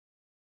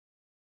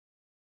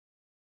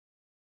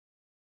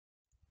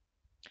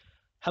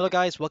Hello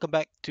guys, welcome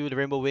back to the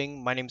Rainbow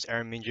Wing. My name is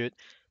Aaron Minjut.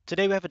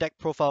 Today we have a deck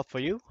profile for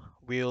you.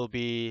 We'll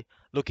be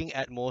looking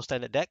at more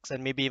standard decks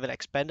and maybe even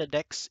expanded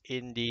decks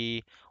in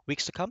the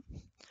weeks to come.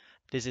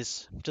 This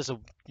is just a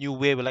new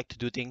way we like to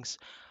do things.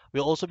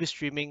 We'll also be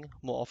streaming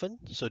more often,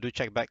 so do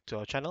check back to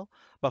our channel.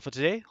 But for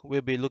today,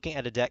 we'll be looking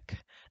at a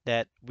deck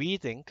that we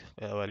think,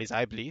 or at least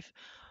I believe,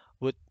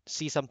 would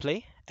see some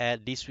play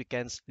at this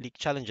weekend's League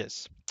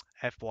Challenges.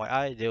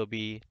 FYI, there will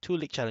be two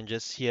League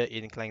Challenges here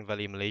in Klang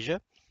Valley,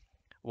 Malaysia.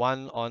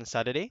 One on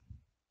Saturday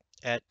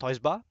at Toys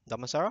Bar,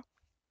 Damansara,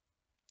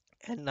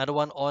 and another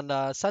one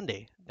on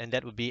Sunday, and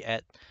that would be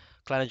at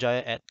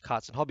Klanajaya at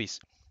Cards and Hobbies.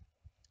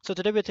 So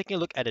today we're taking a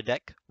look at a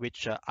deck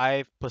which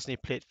I've personally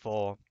played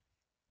for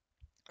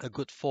a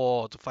good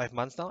 4 to 5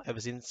 months now, ever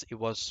since it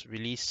was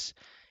released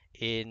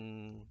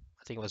in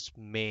I think it was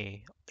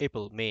May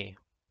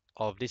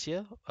of this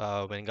year,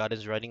 when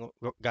Guardians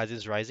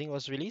Rising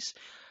was released.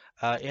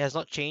 It has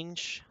not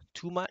changed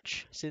too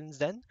much since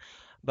then,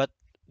 but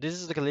this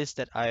is the list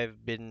that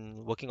I've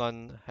been working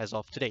on as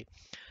of today.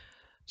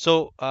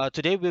 So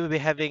today we will be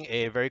having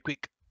a very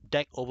quick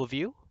deck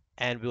overview,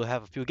 and we'll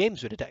have a few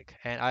games with the deck.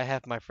 And I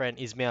have my friend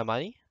Ismail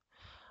Amani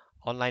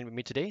online with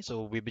me today,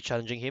 so we'll be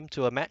challenging him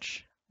to a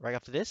match right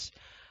after this.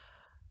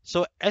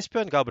 So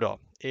Espeon Garbodor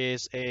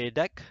is a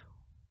deck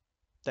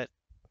that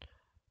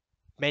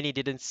many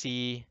didn't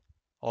see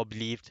or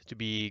believed to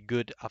be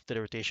good after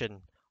the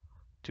rotation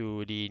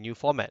to the new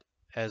format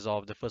as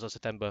of the 1st of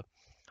September.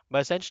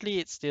 But essentially,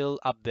 it's still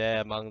up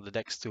there among the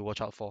decks to watch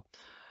out for.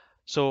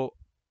 So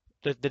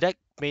the deck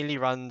mainly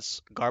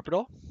runs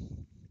Garbodor,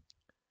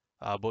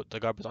 both the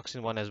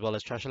Garbotoxin one as well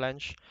as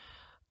Trashalanche,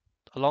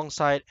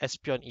 alongside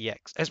Espeon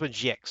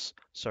GX,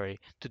 sorry,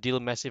 to deal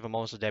massive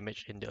amounts of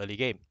damage in the early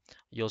game.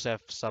 You also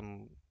have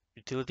some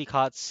utility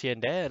cards here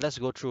and there. Let's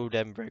go through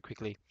them very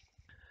quickly.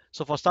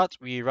 So for start,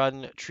 we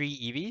run three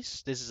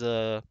EVs. This is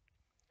a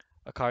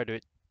card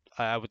that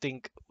I would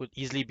think would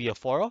easily be a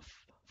 4 off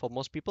for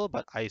most people,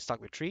 but I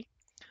stuck with three.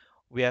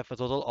 We have a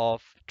total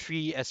of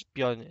three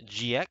Espeon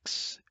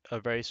GX, a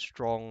very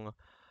strong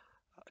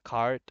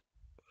card,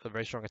 a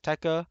very strong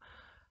attacker.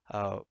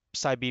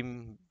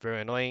 Psybeam, very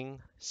annoying.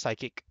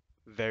 Psychic,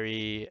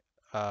 very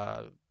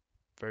uh,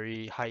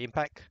 very high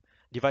impact.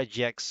 Divide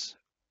GX,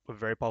 a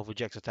very powerful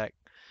GX attack.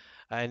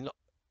 And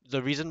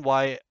the reason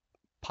why,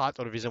 part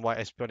of the reason why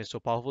Espeon is so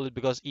powerful is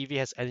because EV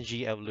has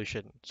energy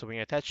evolution. So when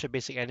you attach a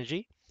basic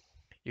energy,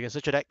 you can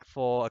search a deck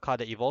for a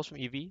card that evolves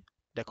from EV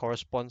that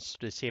corresponds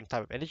to the same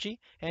type of energy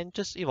and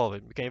just evolve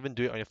it. You can even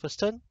do it on your first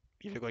turn.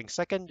 If you're going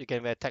second, you can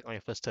even attack on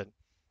your first turn.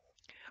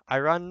 I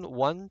run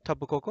one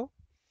Tapu Koko,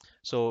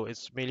 so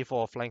it's mainly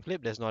for Flying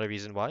Flip. There's not a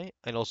reason why.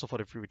 And also for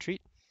the free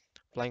retreat.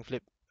 Flying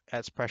Flip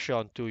adds pressure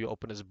onto your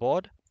opponent's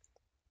board.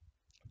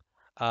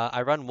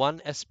 I run one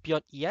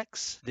Espeon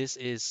EX. This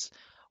is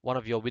one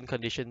of your win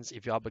conditions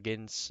if you're up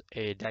against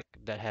a deck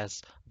that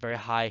has very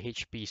high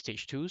HP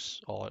stage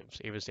 2s or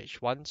even stage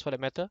 1s for that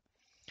matter.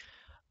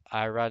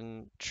 I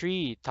run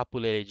three Tapu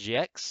Lele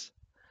GX.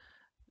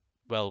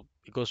 Well,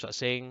 it goes without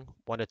saying,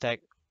 one attack,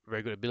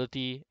 very good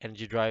ability,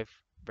 energy drive,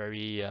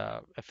 very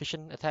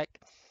efficient attack.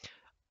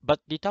 But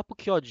the Tapu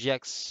Kyo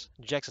GX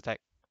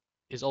attack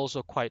is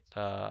also quite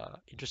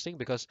interesting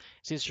because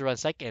since you run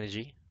Psychic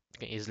Energy, you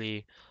can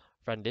easily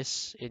run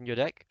this in your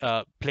deck.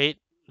 Play it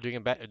during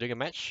a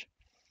match.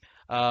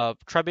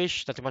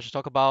 Trubbish, nothing much to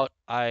talk about.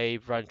 I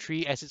run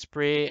three Acid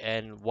Spray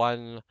and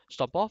one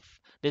Stomp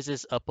Off. This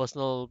is a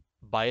personal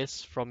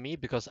bias from me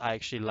because I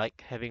actually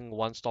like having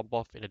one Stomp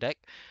Off in the deck.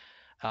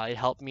 It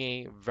helped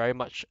me very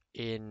much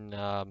in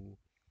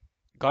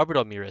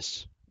Garbodor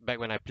mirrors back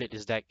when I played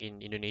this deck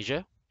in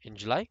Indonesia in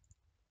July.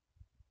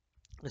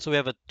 And so we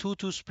have a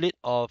 2-2 split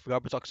of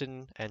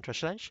Garbotoxin and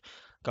Trashalanche.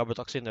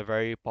 Garbotoxin, a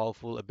very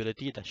powerful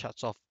ability that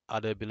shuts off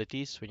other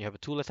abilities when you have a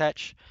tool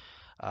attached.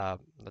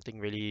 Nothing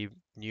really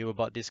new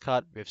about this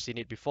card. We've seen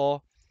it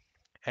before.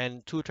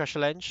 And two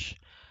Trashalanche,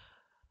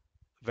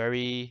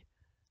 very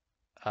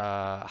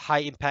high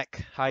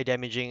impact, high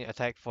damaging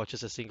attack for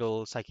just a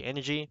single Psychic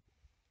Energy.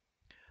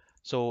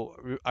 So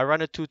I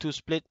run a 2-2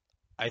 split.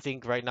 I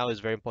think right now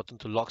it's very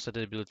important to lock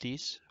certain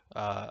abilities,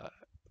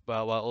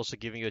 while also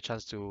giving you a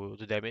chance to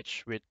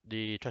damage with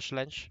the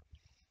Trashalanche.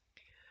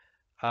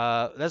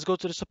 Let's go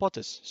to the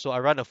supporters. So I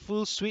run a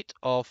full suite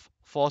of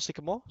 4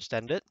 Sycamore,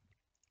 standard,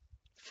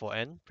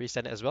 4N,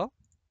 pre-standard as well.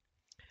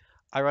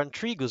 I run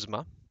 3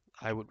 Guzma.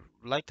 I would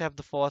like to have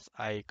the fourth.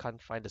 I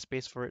can't find the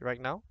space for it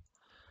right now.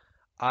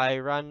 I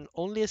run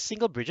only a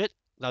single Bridget.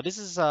 Now this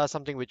is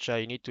something which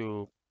you need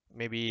to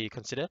maybe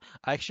consider.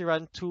 I actually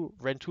ran two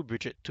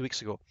Bridget 2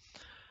 weeks ago,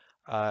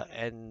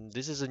 and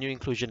this is a new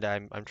inclusion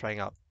that I'm trying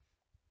out.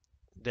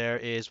 There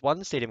is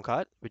one stadium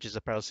card, which is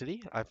a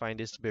Paracity. I find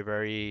this to be a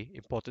very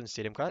important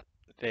stadium card.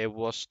 There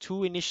was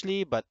two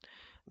initially, but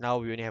now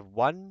we only have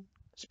one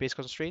space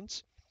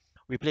constraints.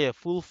 We play a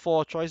full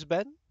 4 choice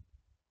band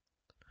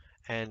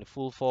and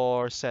full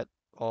 4 set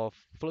of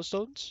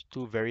floatstones,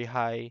 two very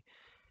high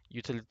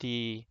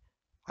utility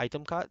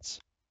item cards.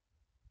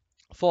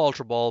 4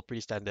 Ultra Ball,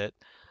 pretty standard.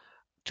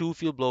 Two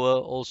Field Blower,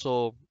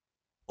 also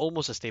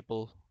almost a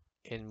staple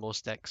in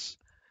most decks.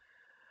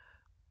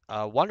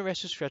 One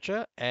Rescue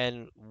Stretcher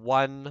and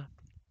one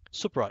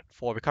Super Rod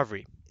for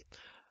recovery.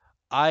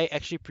 I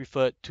actually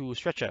preferred two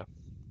Stretcher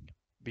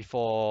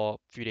before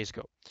a few days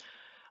ago.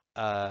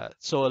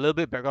 So a little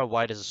bit background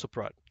why there's a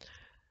Super Rod.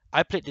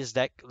 I played this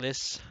deck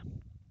list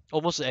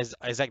almost as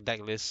exact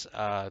deck list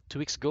 2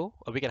 weeks ago,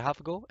 a week and a half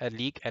ago at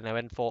League, and I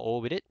went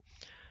 4-0 with it.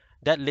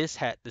 That list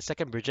had the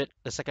second Bridget,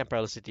 the second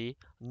Paralycity,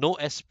 no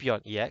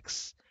Espeon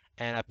EX,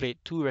 and I played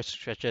two Rescue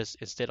Stretchers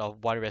instead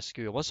of one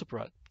Rescue and one Super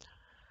Rod.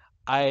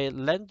 I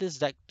lent this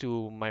deck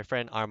to my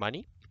friend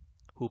Armani,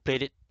 who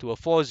played it to a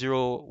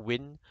 4-0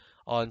 win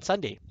on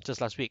Sunday, just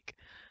last weekend,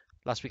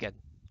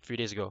 a few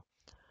days ago.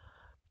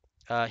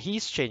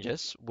 His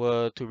changes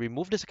were to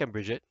remove the second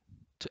Bridget,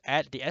 to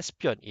add the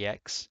Espeon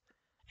EX,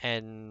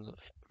 and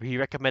he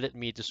recommended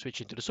me to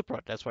switch into the Super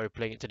Rod. That's why we're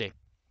playing it today.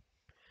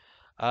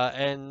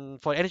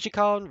 And for energy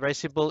count, very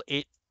simple,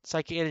 8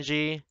 Psychic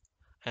Energy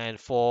and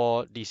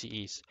 4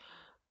 DCEs.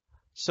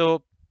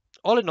 So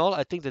all in all,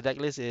 I think the deck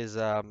list is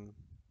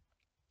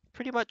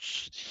pretty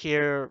much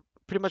here,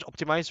 pretty much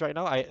optimized right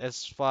now.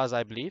 As far as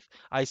I believe,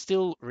 I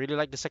still really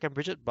like the second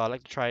Bridget, but I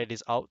like to try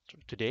this out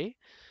today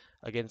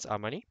against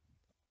Armani.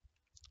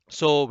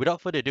 So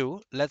without further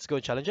ado, let's go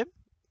and challenge him.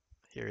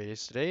 Here it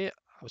is today. I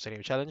was setting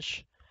a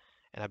challenge,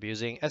 and I'll be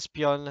using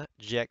Espeon,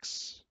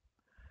 GX,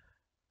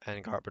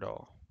 and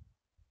Garbodor.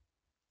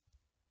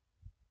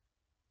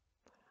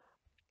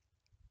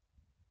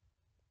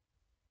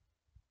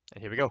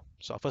 And here we go.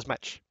 So our first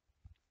match.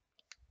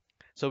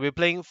 So we're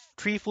playing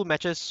three full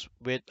matches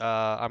with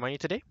Armani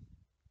today.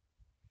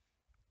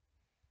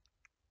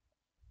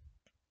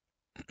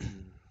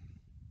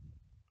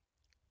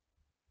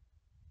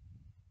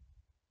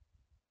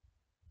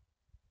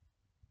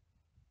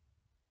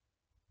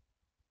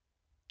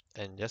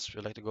 And yes,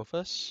 we'd like to go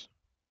first.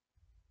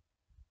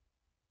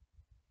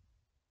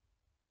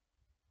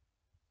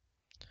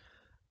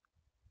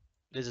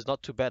 This is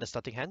not too bad a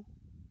starting hand.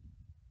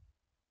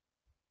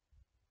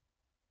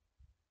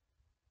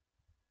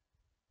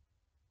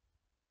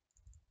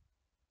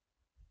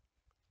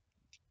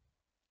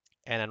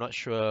 And I'm not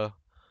sure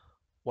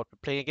what we're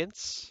playing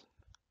against.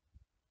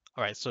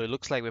 Alright, so it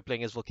looks like we're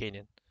playing as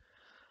Volcanion.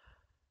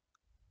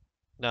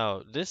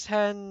 Now, this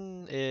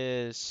hand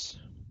is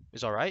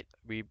alright.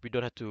 We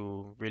don't have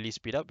to really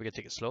speed up, we can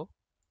take it slow.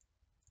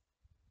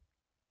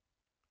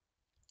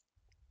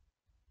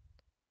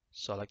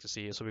 So I like to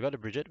see, so we got the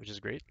Bridget, which is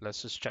great.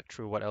 Let's just check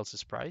through what else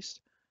is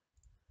priced.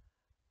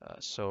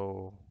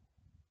 So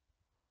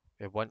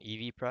we have one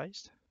EV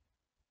priced,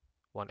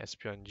 one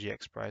Espeon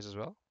GX priced as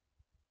well,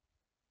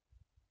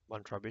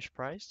 one Trubbish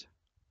priced,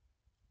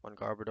 one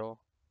Garbodor,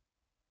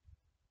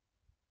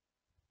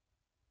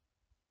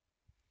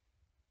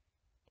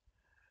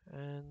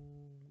 and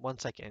one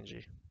Psychic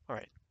Energy.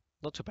 Alright,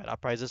 not too bad. Our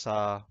prices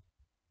are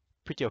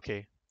pretty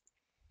okay.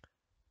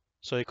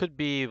 So it could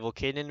be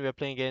Volcanion we're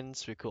playing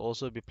against. We could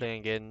also be playing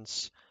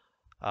against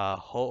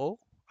Ho-Oh.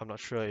 I'm not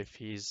sure if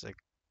he's a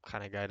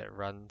kind of guy that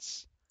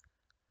runs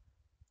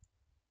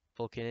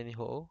Volcanion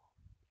Ho-Oh.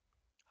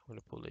 I'm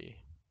gonna pull a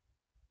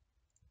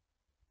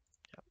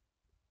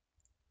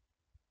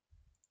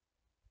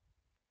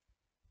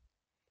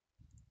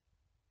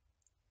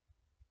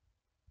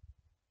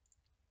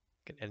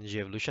get Energy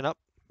Evolution up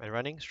and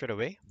running straight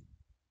away.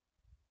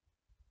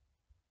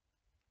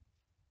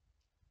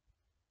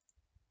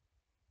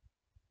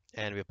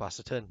 And we pass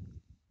the turn.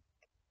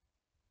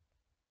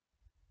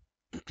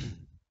 We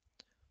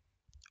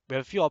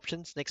have a few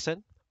options next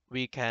turn.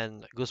 We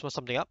can Guzma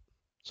something up.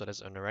 So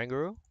that's an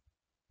Oranguru.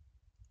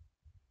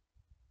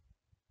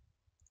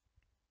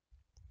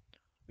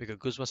 We could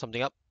Guzma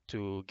something up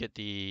to get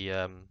the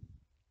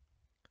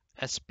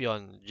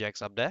Espeon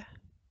GX up there.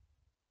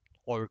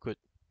 Or we could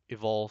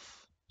evolve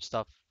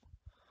stuff.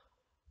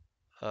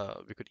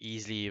 We could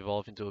easily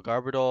evolve into a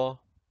Garbodor.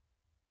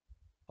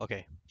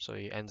 Okay, so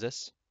he ends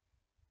this.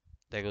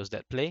 There goes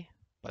that play,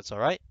 but it's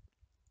alright.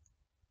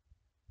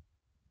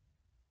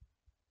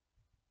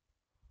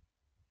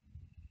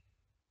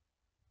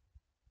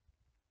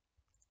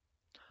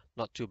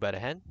 Not too bad a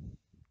hand.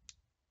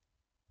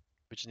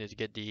 We just need to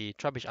get the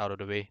Trubbish out of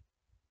the way.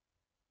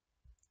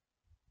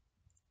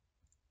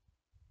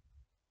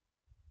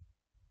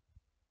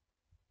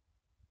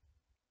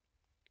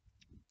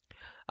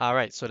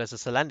 Alright, so there's a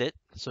Salandit.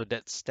 So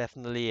that's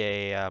definitely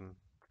a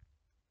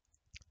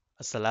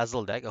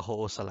Salazzle deck, a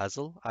Ho-Oh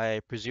Salazzle,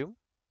 I presume.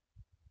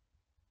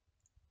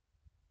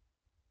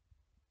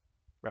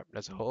 Right,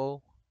 that's a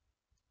Ho-Oh.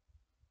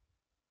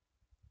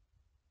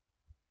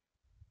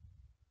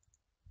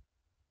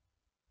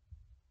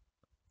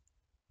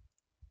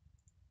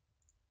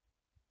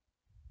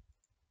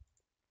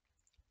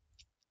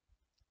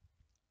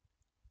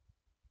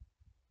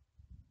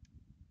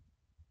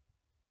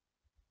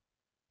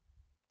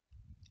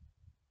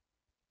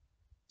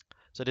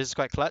 So this is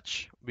quite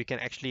clutch. We can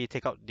actually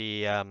take out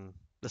the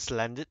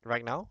Salandit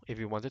right now if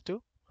we wanted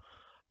to,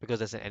 because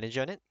there's an energy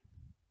on it.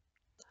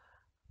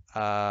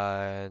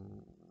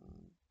 And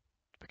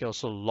we can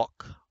also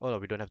lock. Oh no,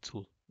 we don't have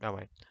tool. Never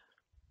mind.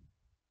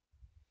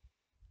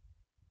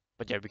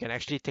 But yeah, we can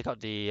actually take out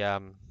the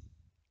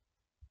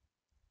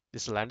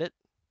this landed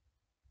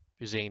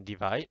using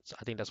divide. So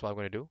I think that's what I'm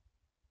going to do.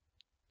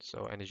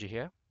 So energy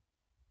here,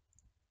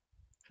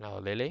 and our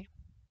Lele.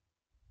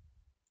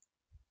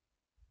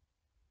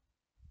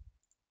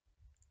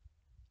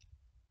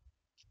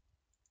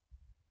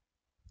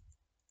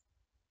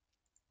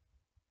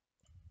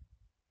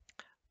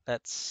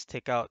 Let's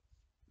take out.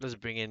 Let's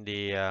bring in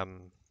the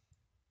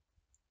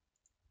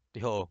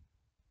Ho.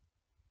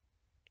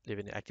 Leave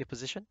in the active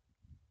position.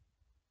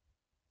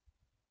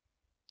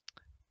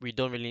 We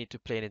don't really need to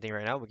play anything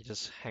right now. We can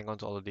just hang on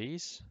to all of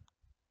these,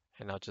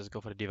 and I'll just go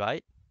for the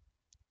divide.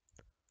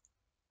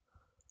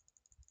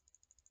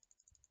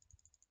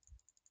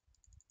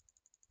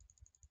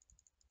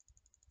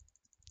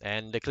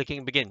 And the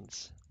clicking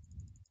begins.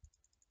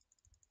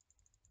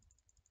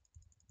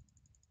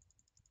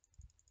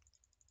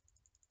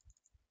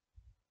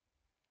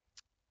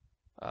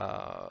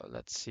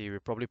 Let's see, we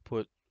probably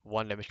put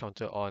one damage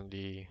counter on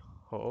the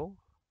Ho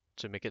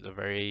to make it a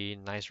very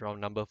nice round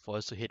number for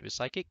us to hit with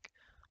Psychic.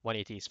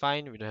 180 is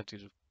fine, we don't have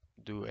to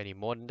do any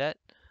more than that.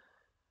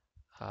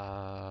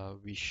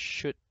 We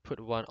should put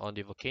one on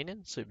the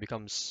Volcanion so it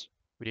becomes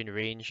within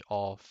range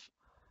of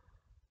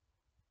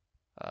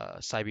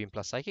Psybeam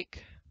plus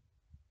Psychic.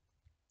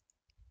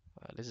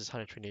 This is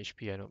 120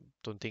 HP, I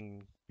don't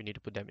think we need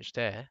to put damage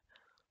there.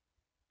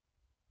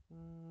 We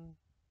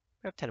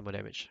have 10 more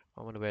damage.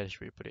 I wonder where should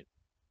we put it.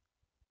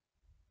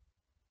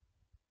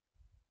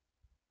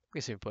 I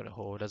guess we put a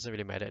hole, doesn't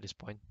really matter at this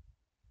point.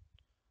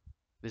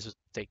 This will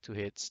take 2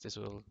 hits, this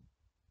will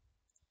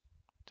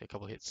take a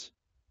couple hits.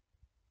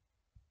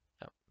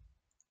 Yep.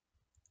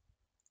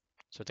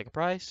 So take a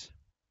prize.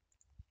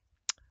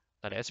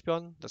 Another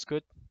Espeon, that's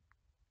good.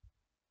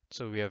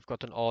 So we have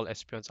gotten all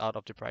Espeons out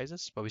of the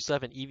prizes, but we still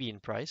have an EV in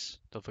prize,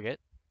 don't forget.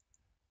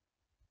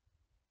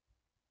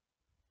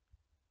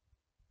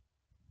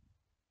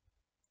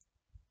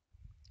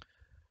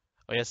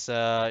 Oh yes,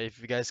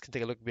 if you guys can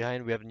take a look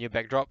behind, we have a new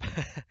backdrop.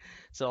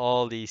 So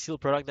all the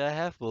sealed product that I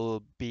have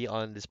will be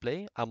on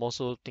display. I'm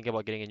also thinking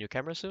about getting a new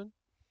camera soon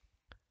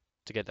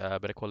to get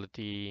better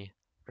quality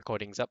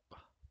recordings up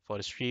for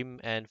the stream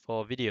and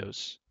for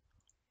videos.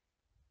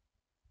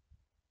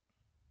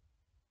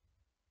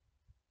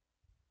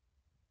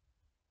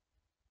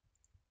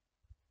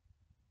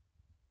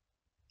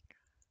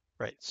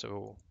 Right,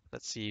 so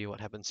let's see what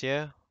happens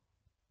here.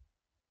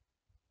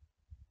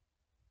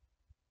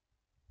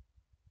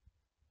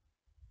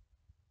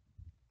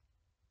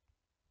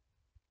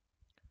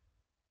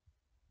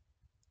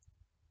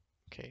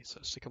 Okay, so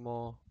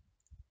Sycamore.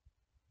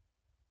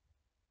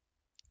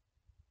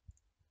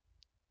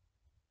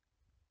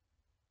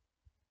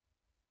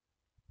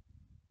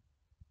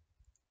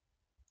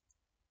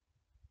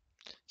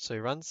 So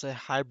he runs a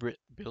hybrid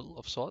build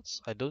of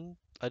sorts. I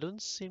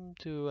don't seem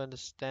to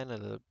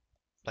understand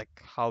like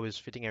how he's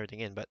fitting everything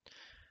in, but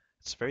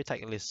it's very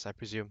tight list, I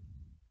presume.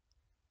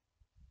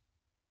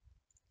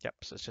 Yep,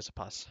 so it's just a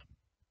pass.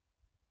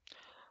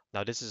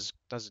 Now this is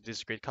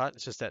a great card.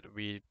 It's just that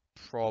we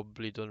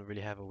probably don't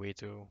really have a way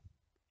to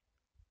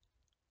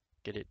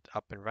get it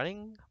up and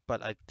running,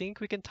 but I think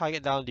we can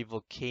target down the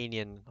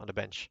Volcanion on the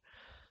bench.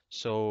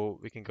 So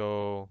we can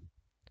go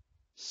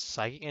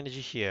Psychic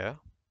Energy here,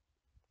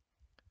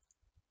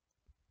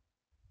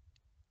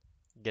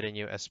 get a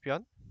new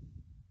Espeon.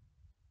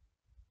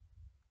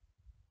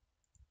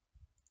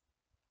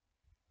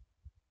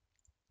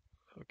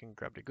 We can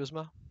grab the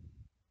Guzma.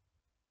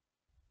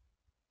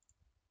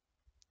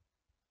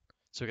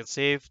 So we can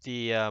save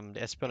the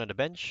Espeon on the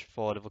bench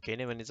for the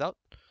Volcanion when it's out.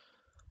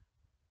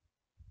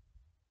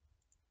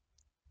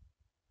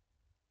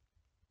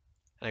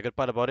 And a good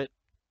part about it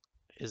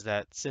is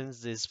that since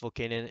this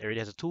Volcanion already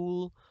has a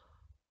tool,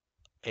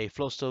 a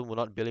Flowstone will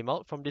not bail him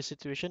out from this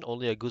situation,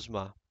 only a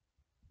Guzma.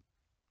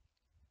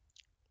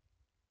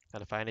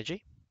 And a Fire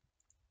Energy.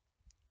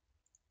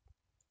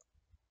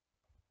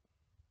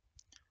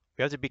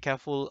 We have to be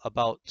careful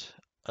about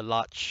a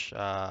large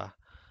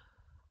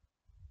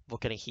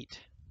volcanic heat,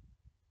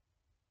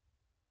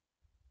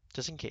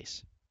 just in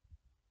case.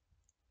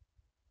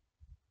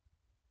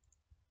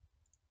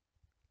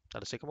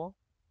 Another Sycamore.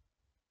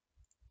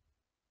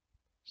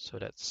 So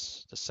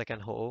that's the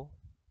second Ho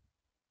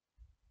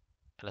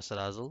and a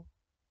Salazzle.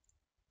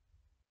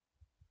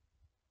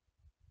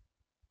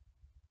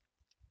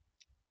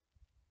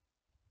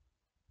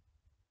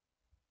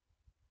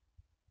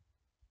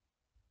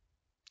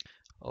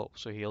 Oh,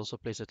 so he also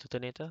plays a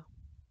Tutanator.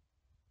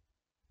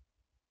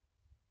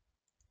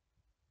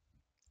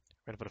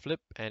 Went for the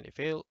flip and it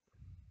failed.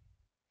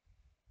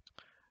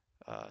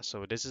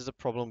 So this is the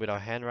problem with our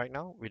hand right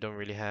now. We don't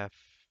really have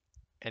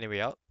any way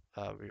out.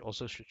 We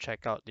also should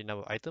check out the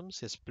number of items.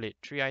 He's played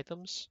 3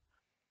 items.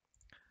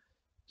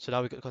 So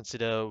now we could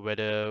consider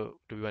whether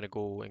do we want to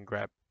go and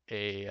grab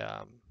a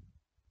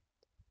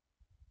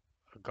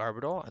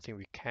Garbodor. I think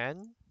we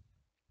can.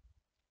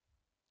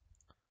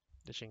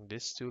 Ditching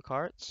these 2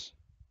 cards.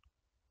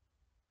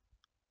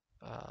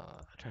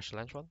 Trash the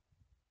lunch one.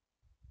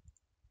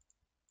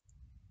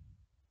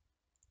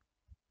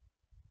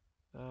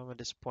 At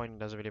this point, it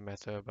doesn't really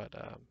matter, but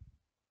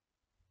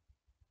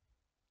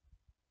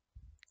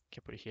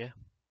can put it here.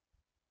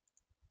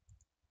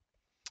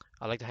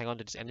 I like to hang on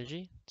to this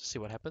energy to see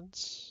what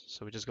happens.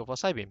 So we just go for a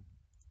Psybeam.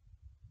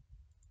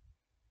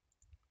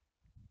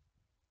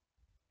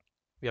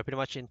 We are pretty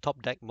much in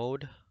top deck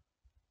mode,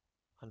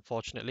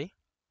 unfortunately.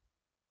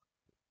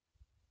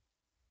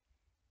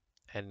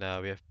 And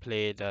we have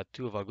played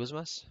two of our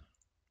Guzmas.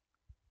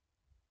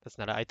 That's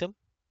another item.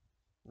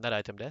 Another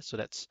item there. So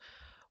that's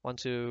 1,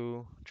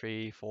 2,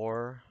 3,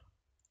 4,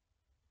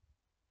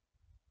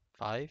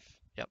 5.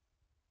 Yep,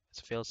 it's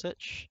a fail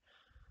search.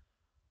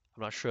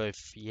 I'm not sure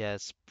if he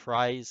has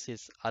prized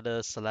his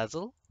other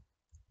Salazzle.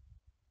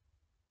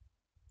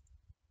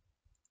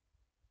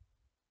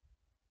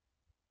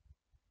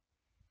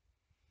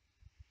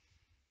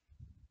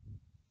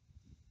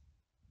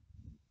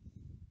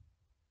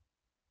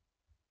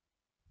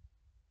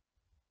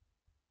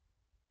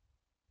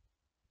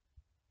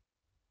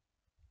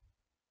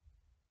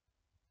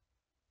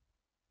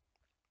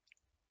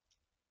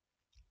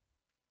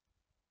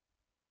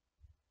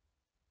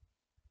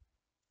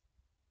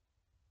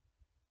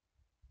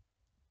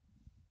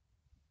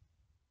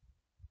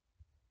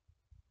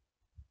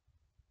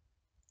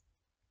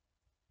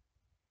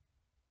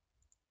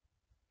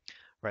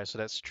 Right, so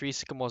that's 3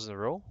 Sycamores in a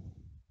row.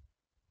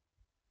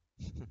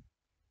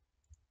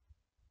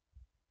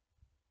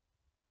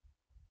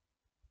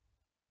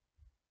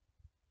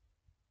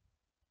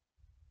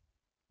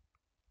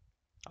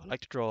 I'd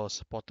like to draw a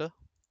supporter.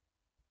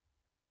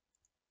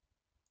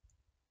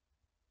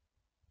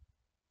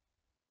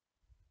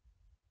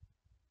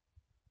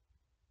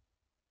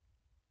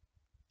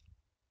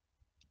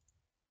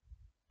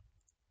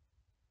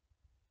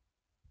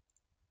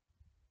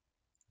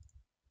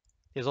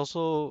 He's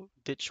also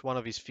ditched one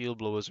of his field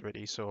blowers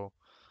already, so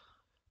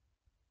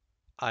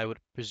I would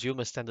presume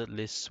a standard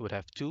list would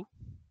have 2.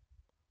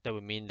 That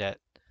would mean that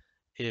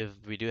if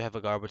we do have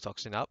a Garbodor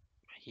Toxin up,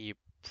 he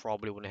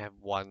probably wouldn't have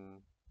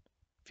 1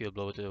 field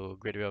blower to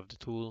get rid of the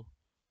tool.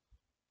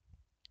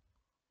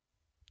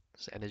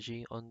 This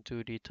energy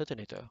onto the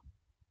Turtonator.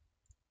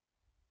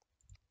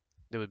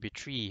 There would be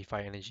 3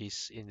 fire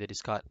energies in the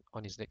discard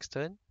on his next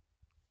turn.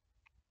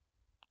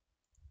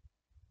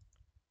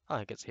 Ah,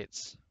 it gets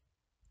hits.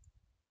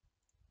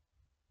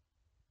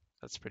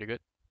 That's pretty good.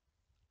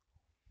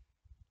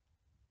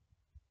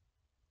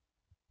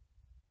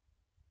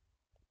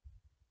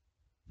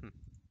 Hmm.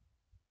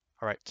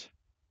 Alright.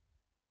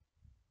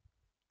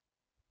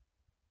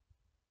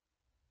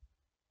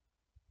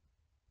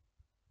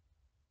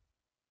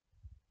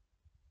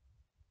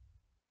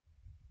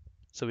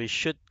 So we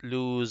should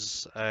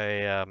lose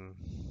a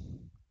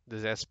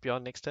this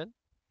Espeon next turn,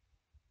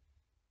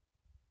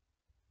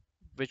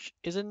 which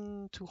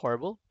isn't too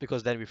horrible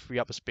because then we free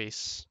up a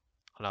space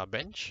on our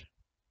bench.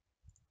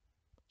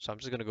 So I'm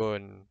just gonna go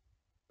and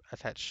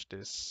attach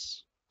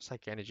this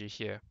Psychic Energy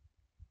here,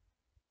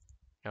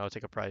 and I'll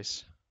take a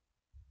prize.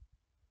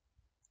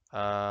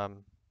 I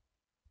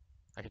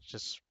could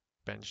just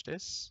bench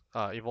this,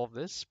 evolve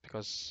this,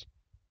 because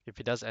if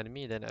it does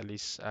enemy, then at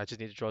least I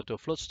just need to draw to a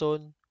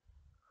Floatstone.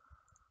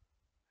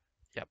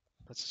 Yep,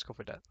 let's just go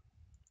for that.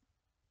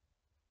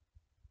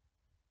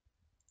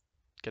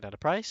 Get another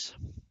prize.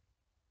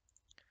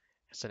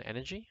 It's an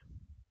energy.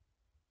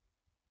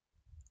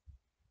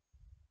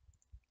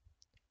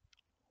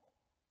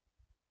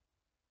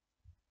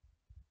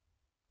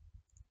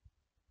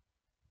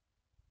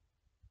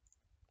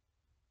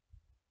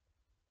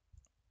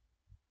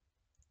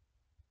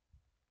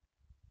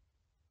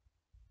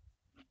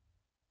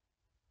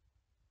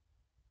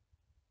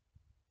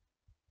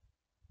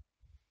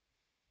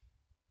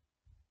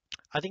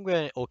 I think we're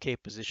in an okay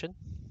position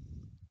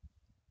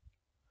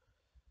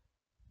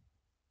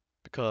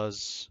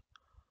because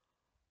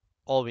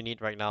all we need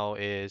right now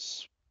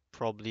is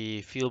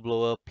probably Field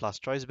Blower plus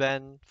Choice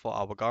Band for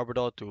our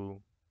Garbodor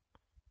to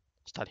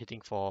start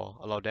hitting for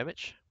a lot of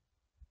damage.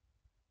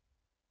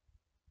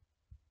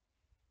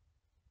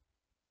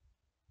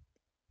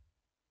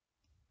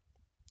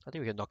 I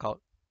think we can knock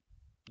out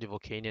the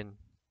Volcanion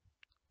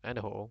and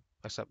the Ho-Oh,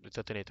 except the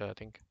Detonator, I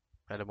think,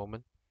 at the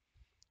moment.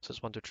 So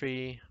it's 1, 2,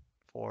 3,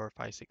 4,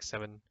 5, 6,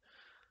 7.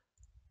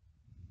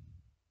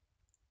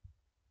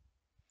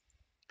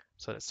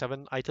 So that's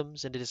 7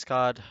 items in the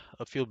discard.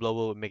 A Field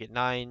Blower would make it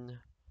 9.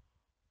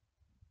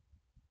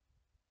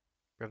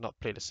 We have not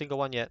played a single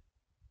one yet.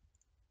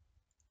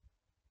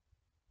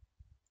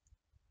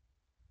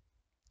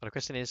 But the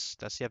question is,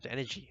 does he have the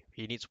energy?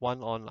 He needs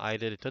 1 on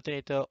either the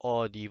Detonator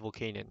or the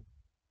Volcanion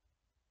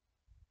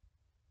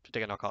to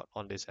take a knockout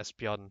on this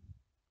Espeon.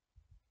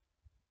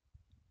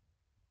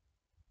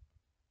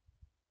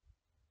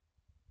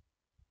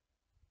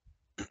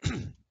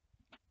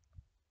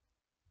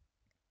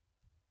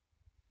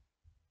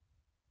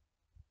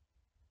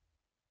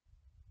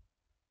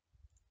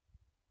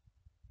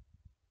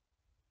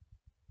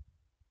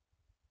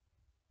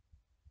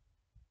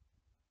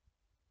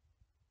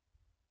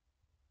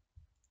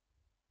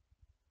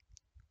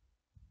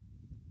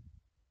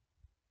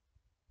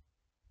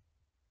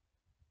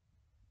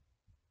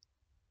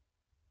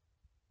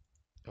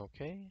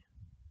 Okay,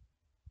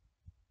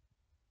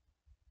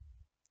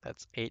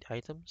 that's 8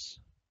 items.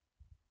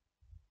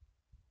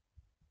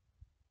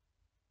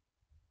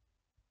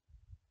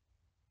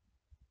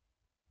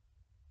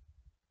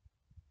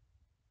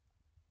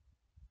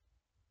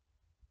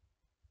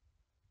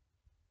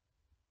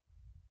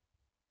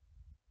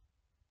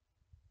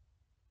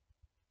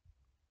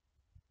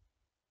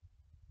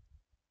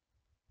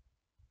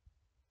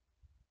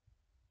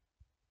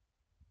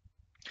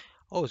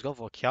 Oh, it's gone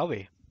for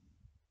Kiawe.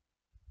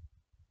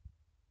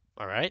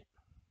 All right,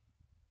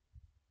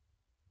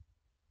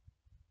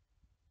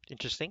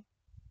 interesting.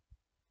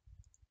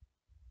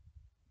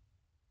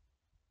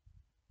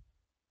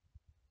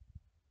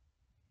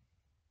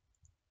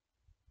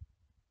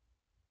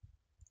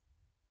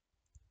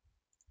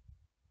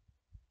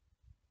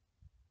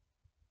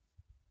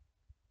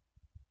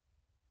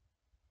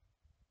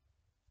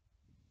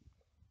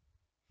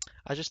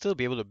 I should still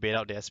be able to bait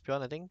out the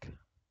Espeon, I think.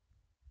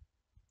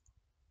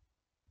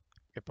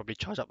 We'll probably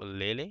charge up a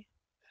Lele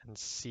and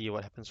see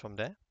what happens from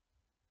there.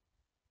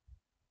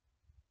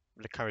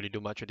 But I can't really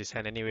do much with this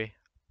hand anyway.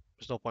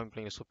 There's no point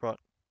playing a Super Rod.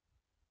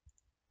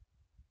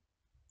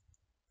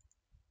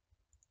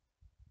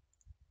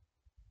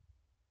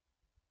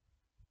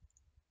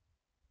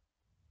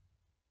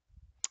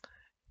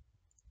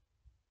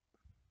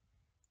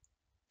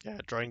 Yeah,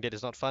 drawing dead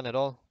is not fun at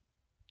all.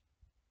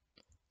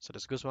 So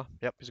that's Guzma.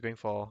 Yep, he's going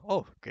for.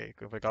 Oh, okay,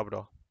 going for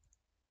Garbodor.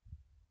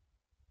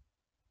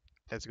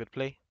 That's a good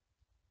play.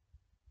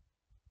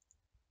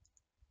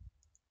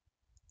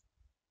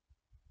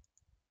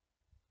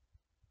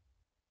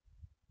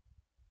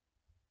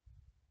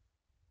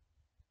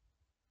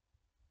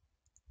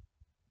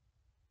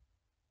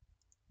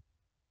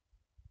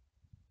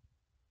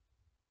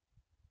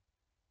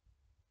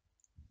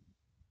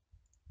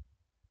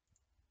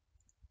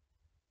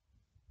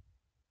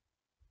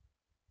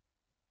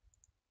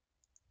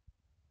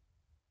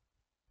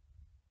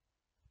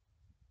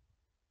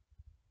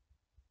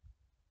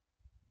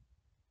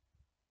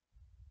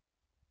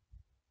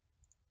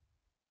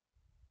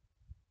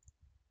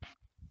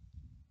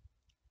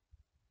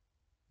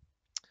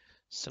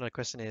 So now the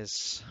question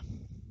is,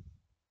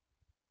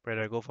 where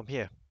do I go from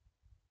here?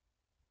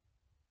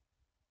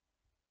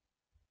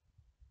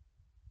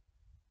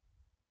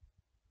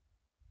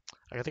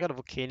 I can take out a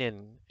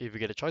Volcanion if we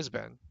get a choice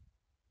band,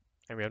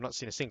 and we have not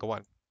seen a single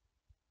one.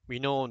 We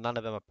know none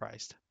of them are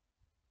priced.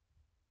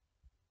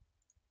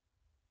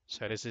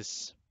 So this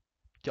is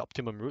the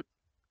optimum route.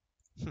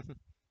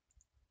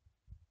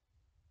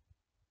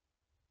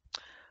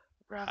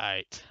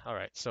 Right. All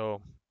right.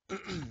 So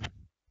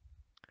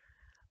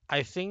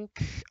I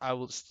think I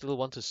would still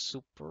want to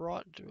Super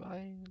Rod. Do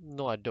I?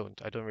 No, I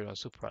don't. I don't really want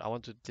Super Rod. I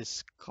want to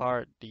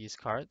discard these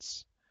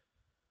cards.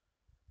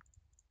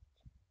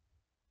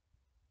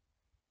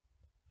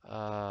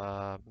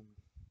 Um,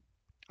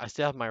 I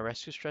still have my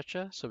Rescue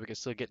Stretcher, so we can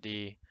still get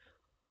the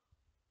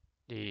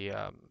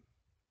um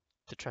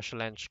the Treasure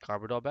Lanch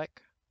Garbodor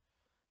back.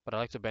 But I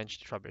like to bench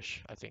the Trubbish.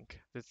 I think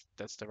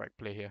that's the right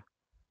play here.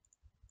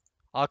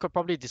 I could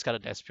probably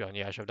discard the Espeon.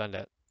 Yeah, I should have done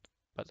that,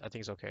 but I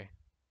think it's okay.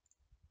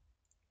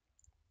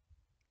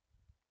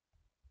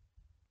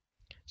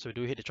 So we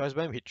do hit the Choice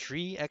Band. We hit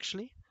three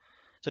actually.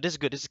 So this is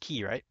good. This is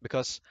key, right?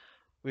 Because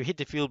we hit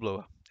the Field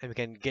Blower, and we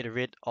can get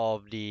rid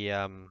of the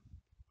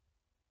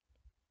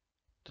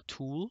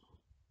tool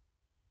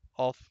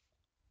of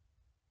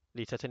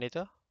the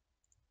Detonator,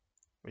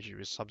 which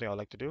is something I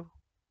like to do.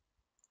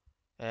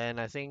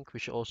 And I think we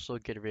should also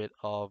get rid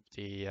of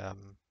the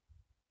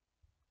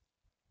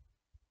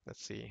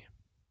let's see,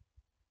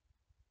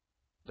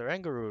 the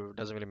Rangaroo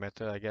doesn't really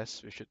matter. I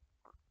guess we should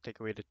take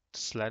away the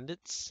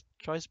Slandit's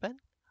Choice Band.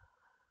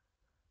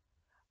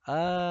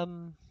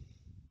 Um,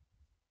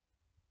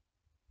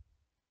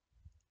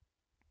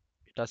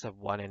 it does have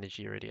one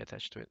energy already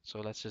attached to it,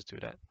 so let's just do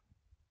that.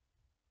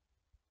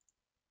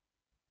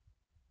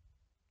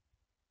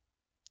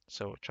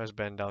 So Choice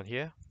Band down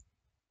here.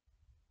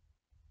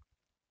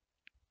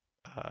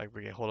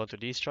 We can hold on to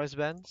these Choice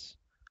Bands,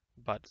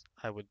 but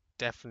I would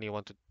definitely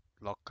want to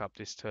lock up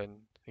this turn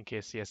in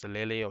case he has a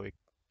Lele or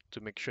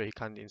to make sure he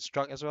can't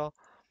instruct as well.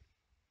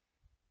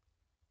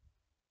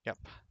 Yep,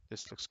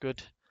 this looks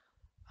good.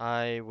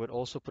 I would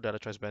also put the other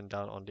Choice Band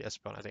down on the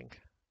Espeon, I think.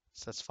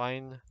 So that's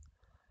fine.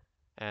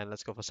 And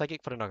let's go for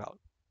Psychic for the knockout.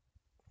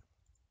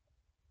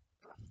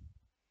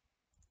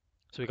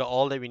 So we got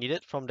all that we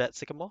needed from that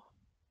Sycamore.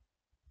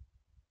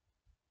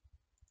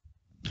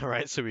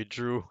 Alright, so we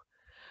drew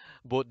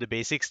both the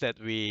basics that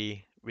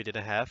we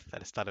didn't have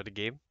at the start of the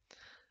game.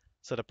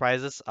 So the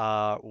prizes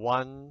are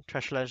one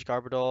Treasure Launch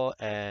Garbodor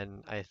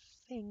and I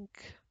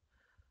think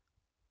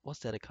what's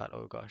the other card?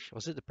 Oh gosh,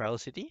 was it the Pearl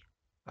City?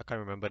 I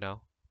can't remember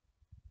now.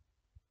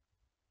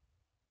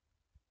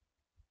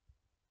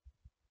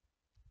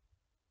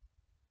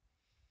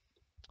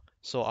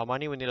 So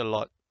Armani will need a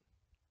lot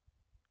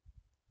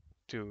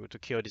to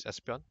kill this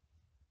Espeon.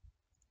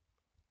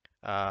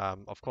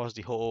 Of course,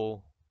 the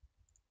Ho-Oh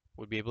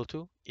would be able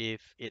to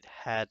if it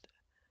had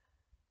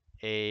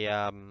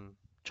a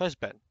choice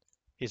band.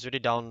 He's already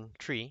down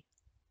three,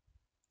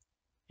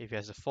 If he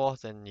has a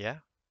fourth, then yeah,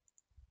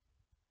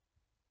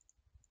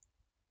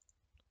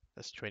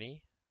 that's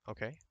 20.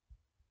 Okay.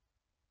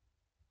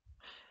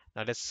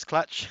 Now that's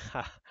clutch.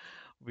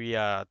 We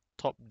are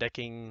top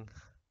decking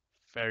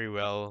very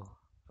well.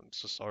 I'm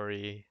so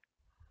sorry.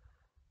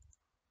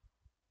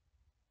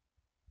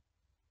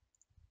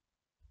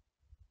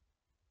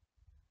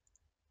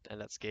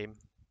 And that's game.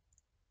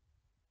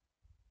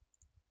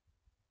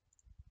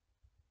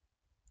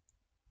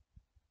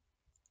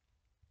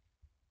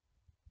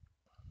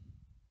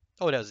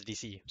 Oh, that was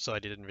DC, so I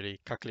didn't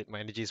really calculate my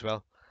energy as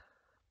well.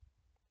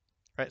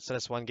 Right, so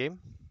that's one game.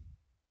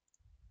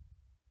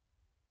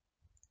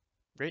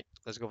 Great.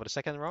 Let's go for the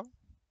second round.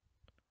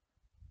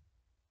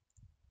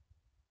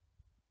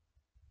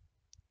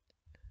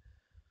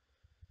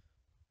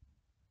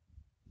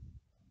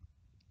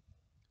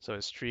 So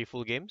it's 3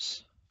 full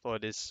games for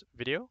this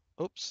video.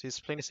 Oops,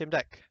 he's playing the same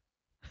deck.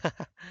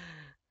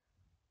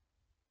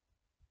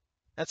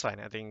 That's fine.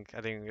 I think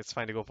it's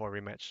fine to go for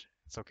a rematch.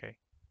 It's okay.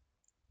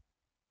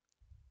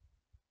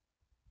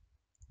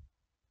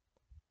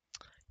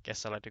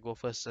 Guess I like to go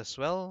first as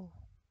well.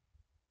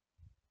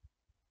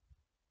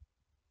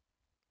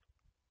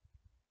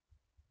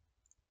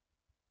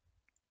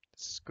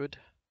 This is good.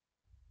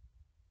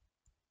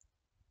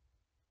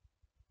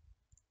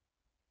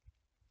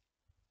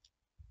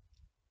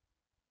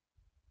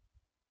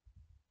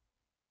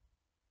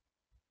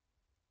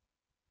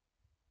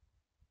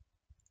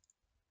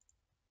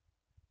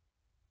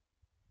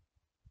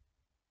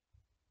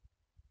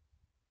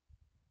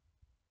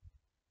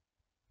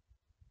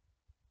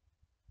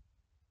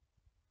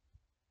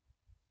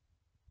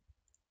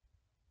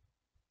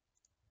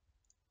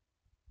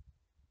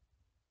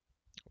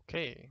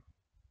 Okay.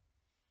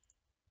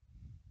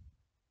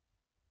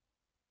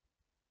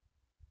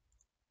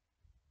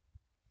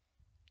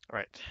 All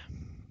right.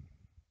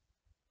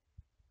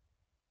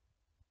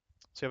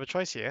 So you have a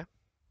choice here.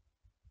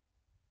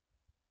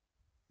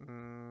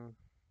 Mm,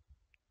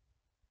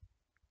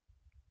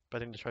 but I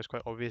think the choice is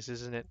quite obvious,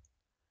 isn't it?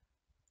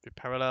 We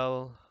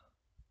parallel.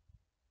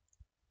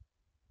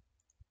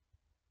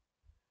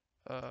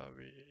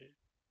 We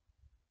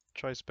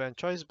choice band,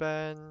 choice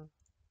band.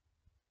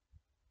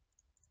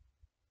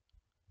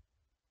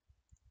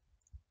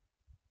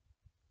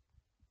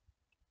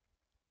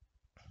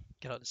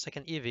 Get out the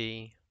second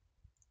EV.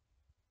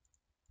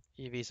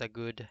 EVs are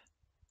good.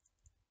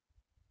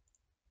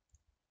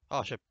 Oh,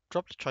 I should have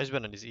dropped the choice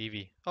band on this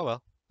EV. Oh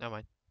well, never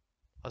mind.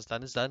 What's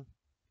done is done.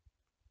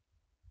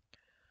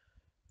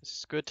 This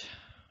is good.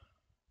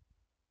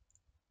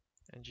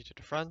 NG to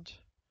the front.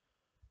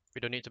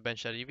 We don't need to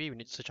bench that EV. We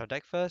need to switch our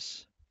deck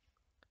first.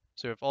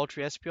 So we have all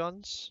 3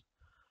 Espeons.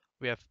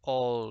 We have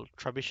all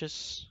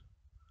Trebishes.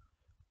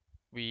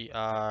 We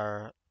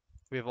have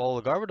all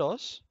the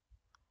Garbodors.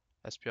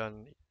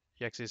 Espeon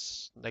EX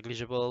is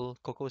negligible.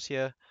 Coco's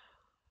here.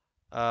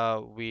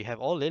 We have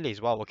all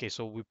Lilies. Wow, okay,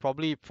 so we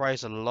probably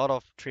price a lot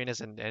of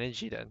trainers and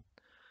energy then.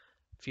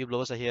 Field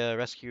Blowers are here,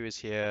 Rescue is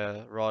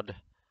here, Rod.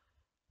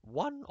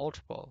 One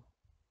Ultra Ball.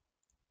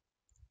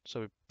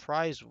 So we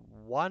price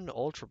one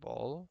Ultra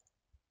Ball.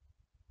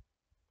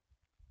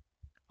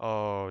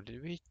 Oh,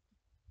 did we?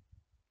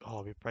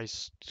 Oh, we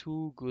priced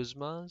 2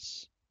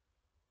 Guzmas.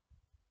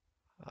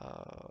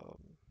 Um,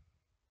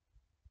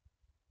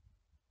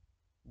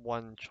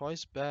 one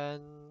Choice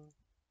Band.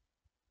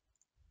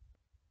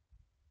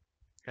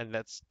 And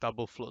that's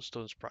double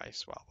Floatstone's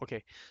price. Wow,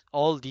 okay.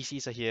 All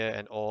DCs are here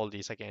and all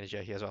the Psychic Energy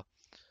are here as well.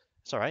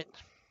 It's alright.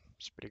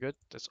 It's pretty good.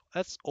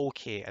 That's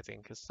okay, I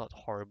think. It's not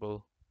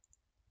horrible.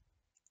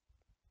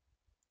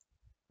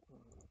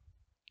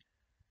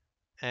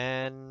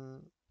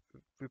 And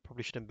we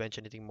probably shouldn't bench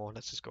anything more.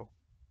 Let's just go.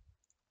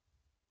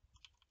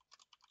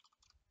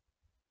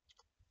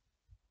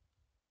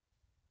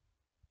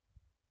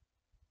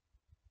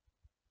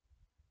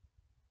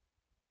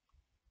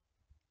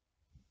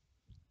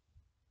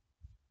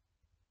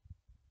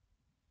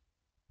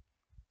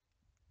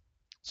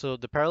 So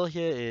the parallel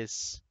here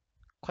is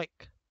quite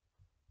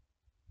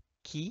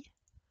key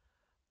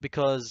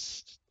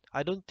because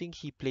I don't think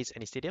he plays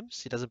any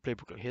stadiums. He doesn't play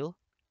Brooklet Hill.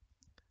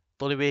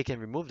 The only way he can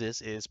remove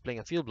this is playing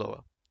a field blower.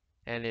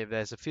 And if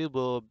there's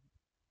a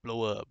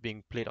blower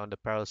being played on the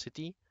parallel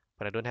city,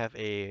 but I don't have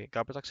a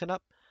Garbodor set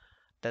up,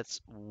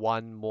 that's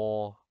one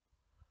more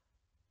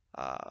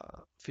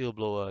field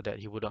blower that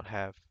he would not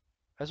have,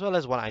 as well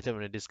as one item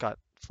in the discard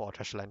for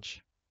Trash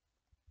Lunch.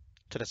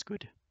 So that's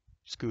good.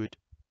 It's good.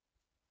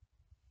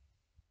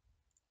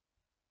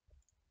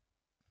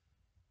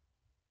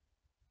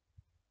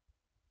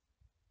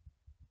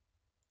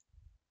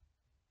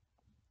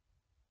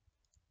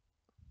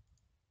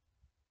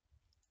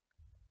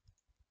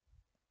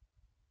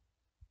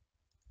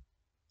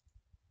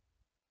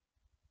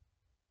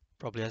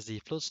 Probably has the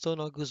Floatstone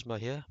or Guzma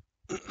here.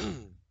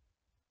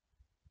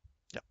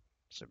 Yep.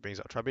 So it brings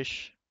out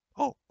Trubbish.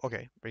 Oh,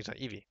 okay. Brings out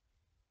Eevee.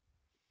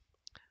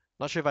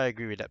 Not sure if I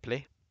agree with that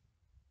play.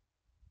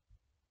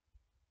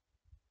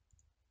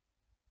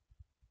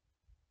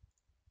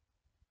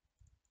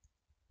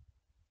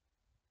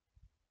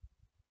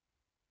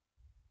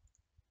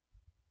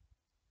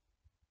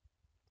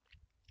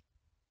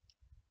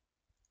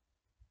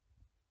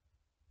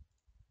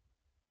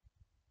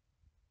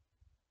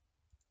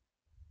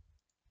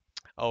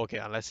 Oh, okay,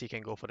 unless he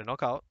can go for the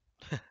knockout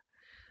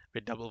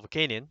with double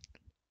Volcanion.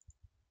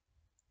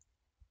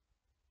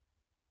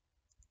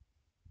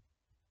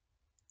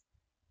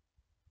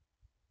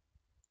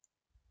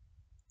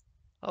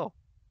 Oh,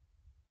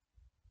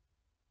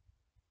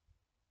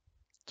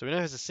 so we now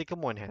has a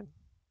Sycamore in hand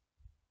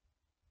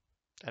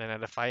and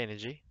another Fire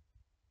Energy.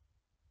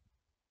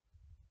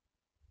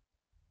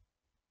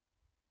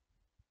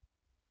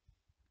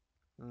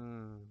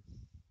 Hmm.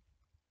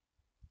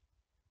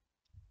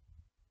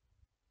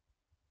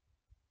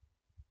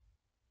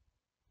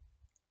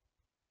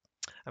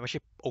 I'm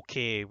actually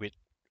okay with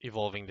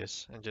evolving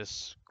this and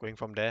just going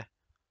from there.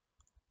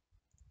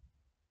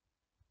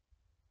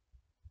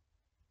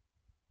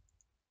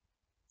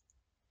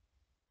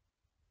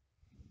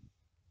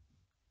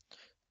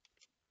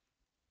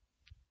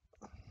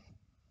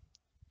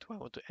 Do I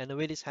want to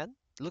annuate this hand?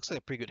 It looks like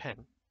a pretty good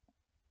hand.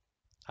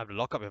 I have to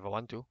lock up if I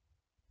want to.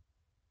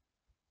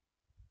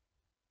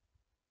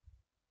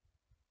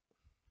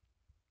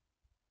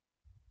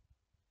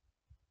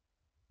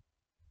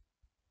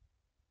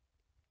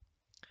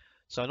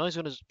 So I know he's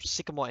going to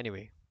Sycamore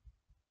anyway.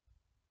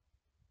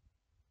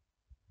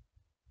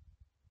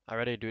 I'd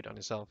rather do it on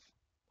himself,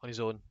 on his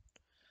own.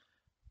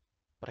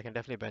 But I can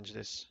definitely bench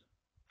this.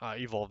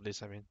 Evolve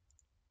this, I mean.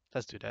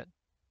 Let's do that.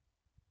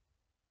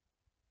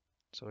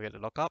 So we get the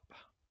lock up.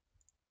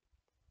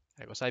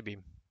 I go Side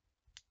Beam.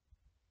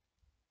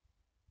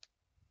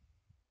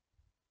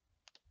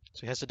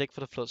 So he has to dig for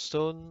the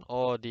Floatstone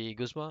or the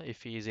Guzma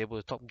if he is able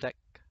to top deck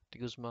the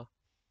Guzma.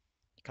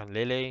 He can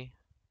Lele.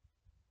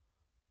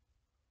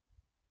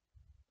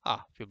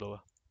 Ah, Field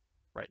Blower.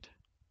 Right.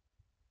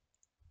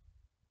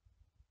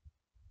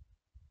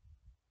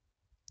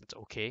 That's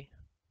okay.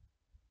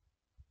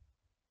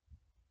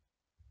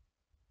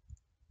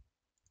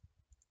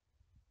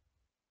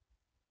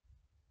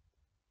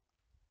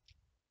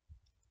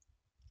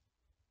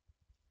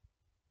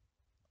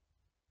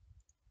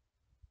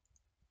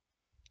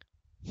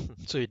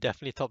 So you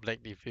definitely top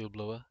deck the Field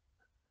Blower.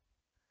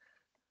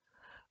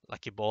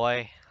 Lucky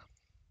boy.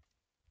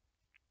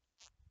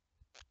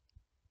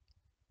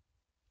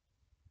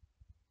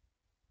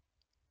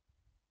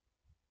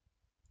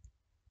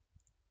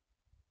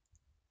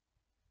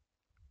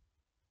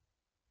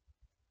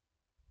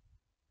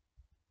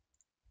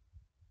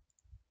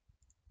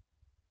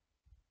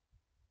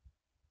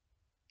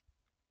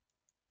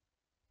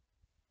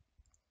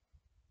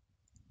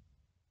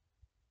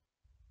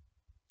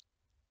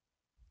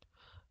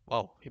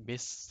 Wow, he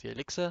missed the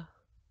Elixir.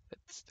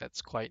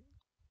 That's quite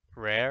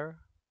rare.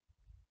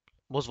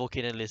 Most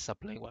Volcanion lists are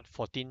playing what,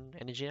 14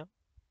 energy now?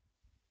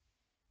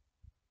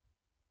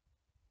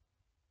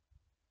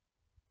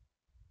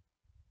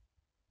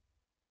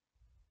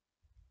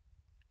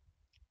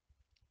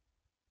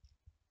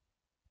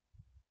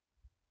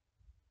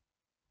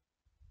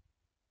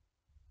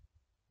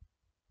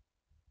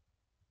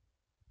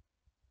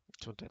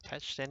 To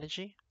attach the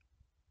energy?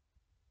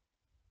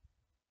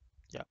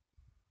 Yeah.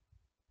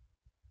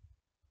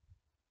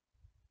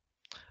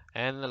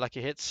 And the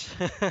lucky hits.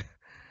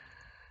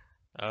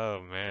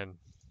 Oh man.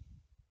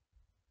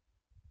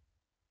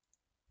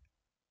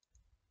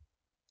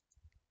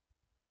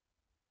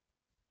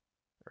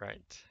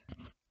 Right.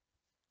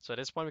 So at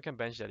this point we can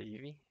bench that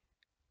Eevee.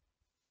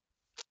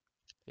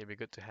 It'd be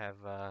good to have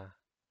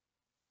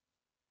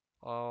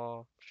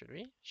oh, should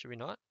we? Should we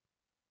not?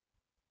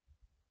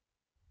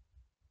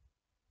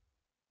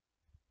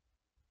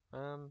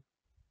 Um,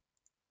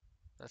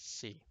 let's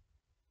see.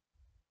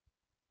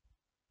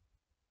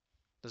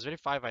 There's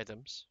already 5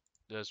 items.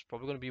 There's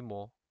probably gonna be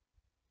more.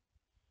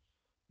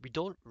 We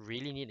don't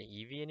really need an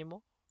Eevee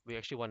anymore. We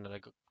actually want another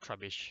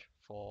Trubbish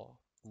for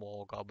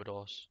more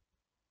Garbodors.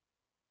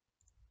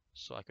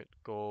 So I could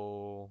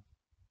go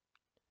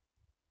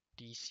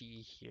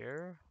DC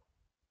here.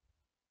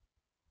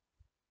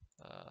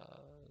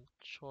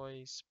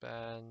 Choice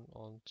ban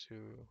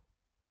onto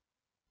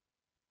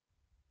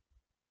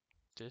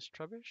this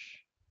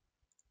Trubbish.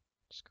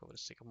 Let's go with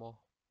Sycamore.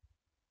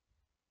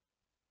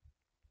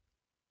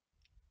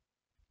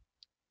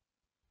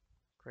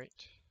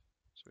 Great.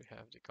 So we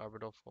have the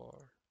Garbodor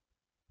for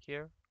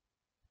here.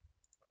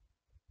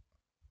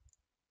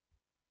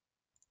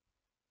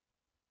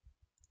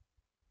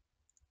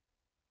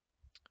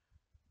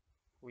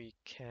 We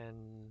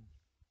can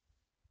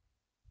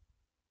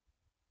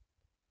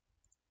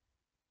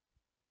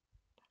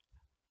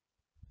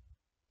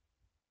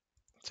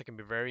so it can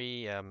be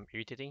very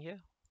irritating here.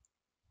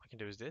 What I can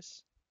do is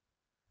this.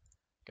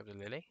 Give the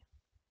Lily.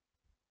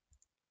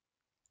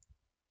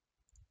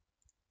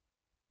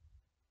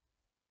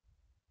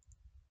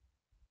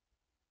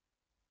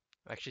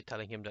 I'm actually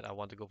telling him that I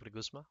want to go for the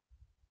Guzma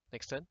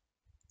next turn.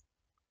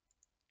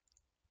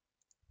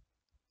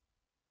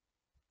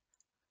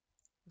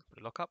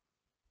 Put a lock up.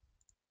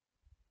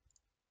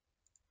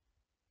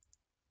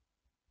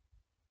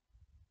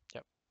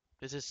 Yep.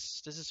 This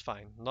is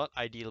fine. Not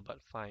ideal,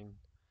 but fine.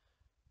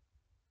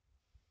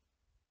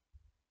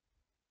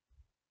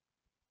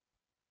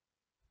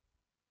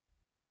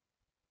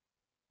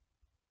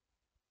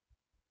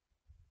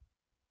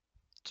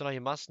 So now you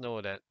must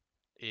know that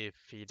if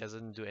he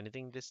doesn't do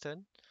anything this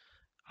turn,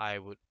 I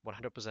would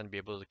 100% be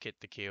able to hit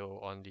the KO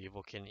on the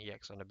Vulcan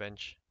EX on the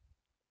bench,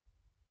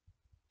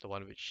 the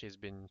one which he's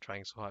been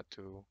trying so hard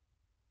to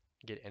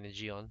get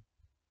energy on.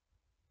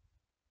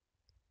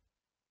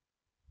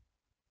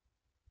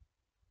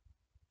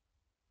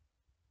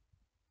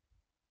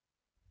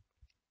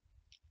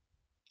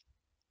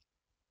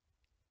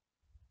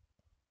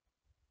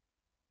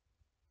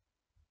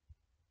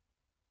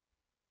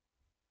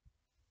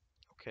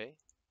 Okay,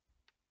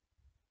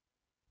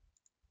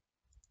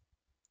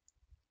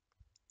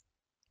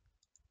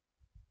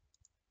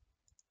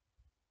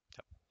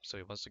 yep. So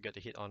he wants to get the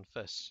hit on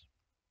first.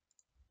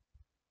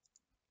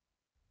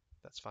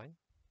 That's fine.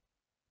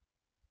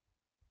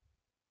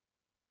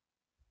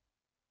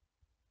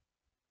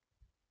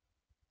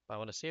 But I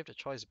want to save the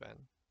choice band,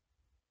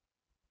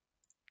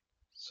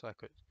 so I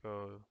could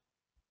go.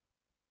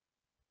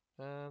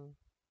 Um,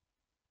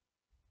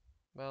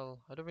 well,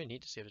 I don't really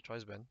need to save the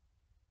choice band.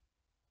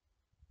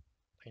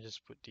 I can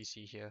just put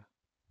DC here,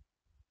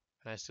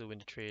 and I still win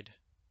the trade.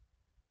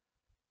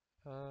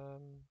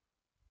 Um,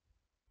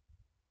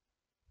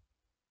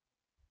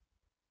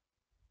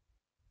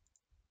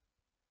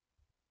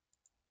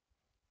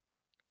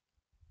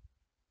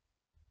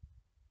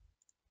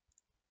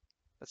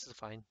 that's still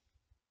fine.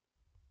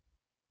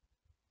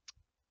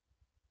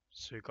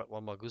 So we got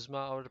one more Guzma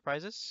out of the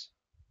prizes.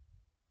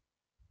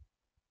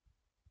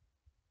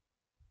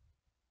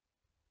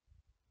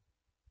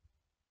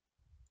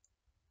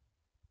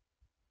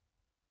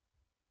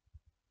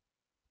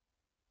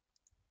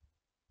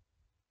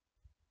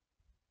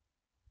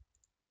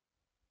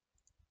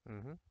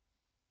 Mm-hmm.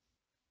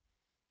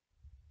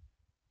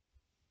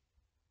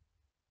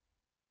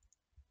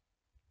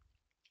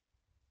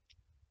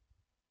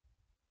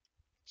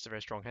 It's a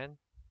very strong hand.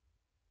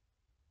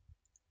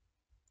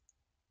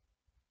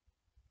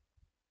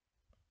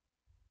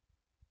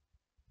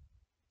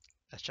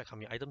 Let's check how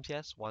many items he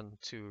has. One,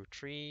 two,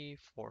 three,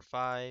 four,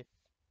 five.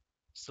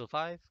 Still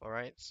five. All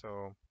right.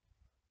 So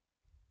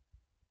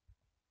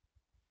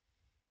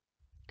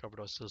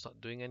Garbodor still not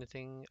doing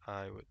anything.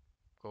 I would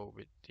go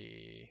with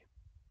the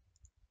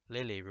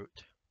Lele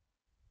route.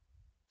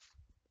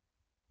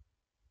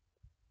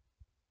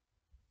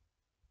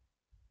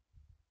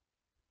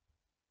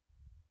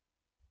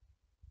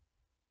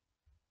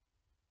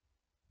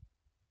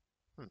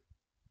 Hmm.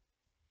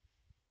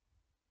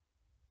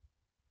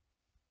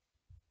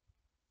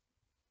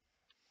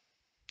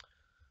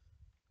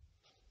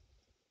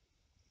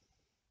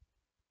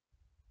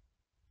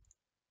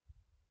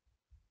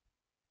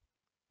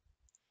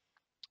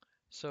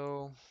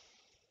 So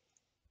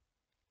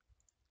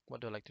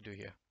what do I like to do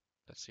here?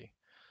 Let's see.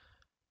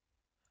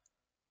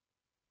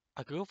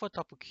 I could go for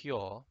Tapu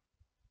Cure.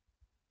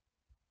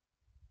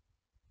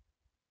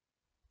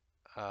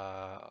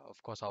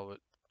 Of course, I would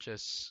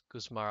just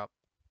Guzma up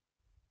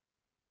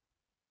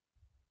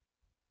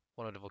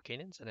one of the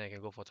Volcanions, and then I can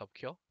go for Tapu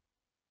Cure.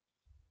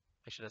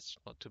 Actually, that's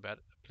not too bad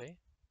a play.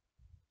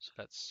 So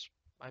that's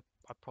I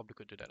probably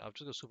could do that. I'll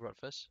just go Super Rod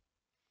first.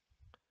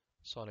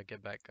 So I want to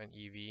get back an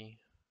EV.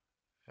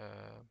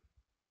 Uh,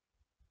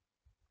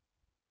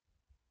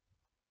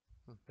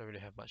 don't really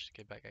have much to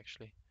get back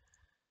actually,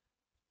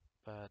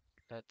 but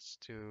let's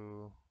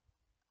do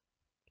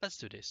let's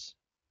do this.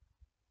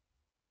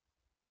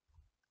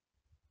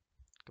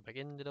 Go back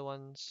into the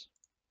ones.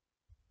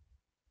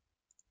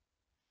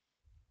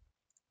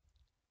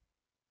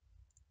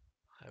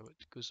 I would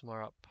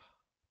Guzma up.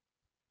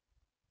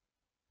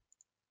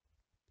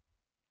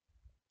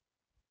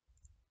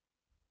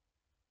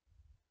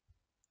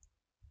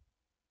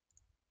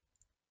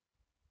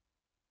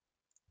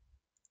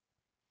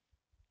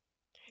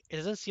 It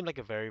doesn't seem like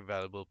a very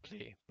valuable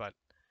play, but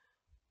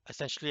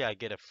essentially I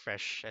get a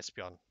fresh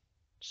Espeon,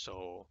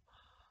 so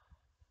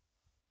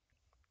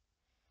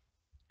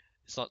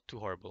it's not too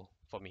horrible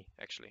for me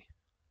actually.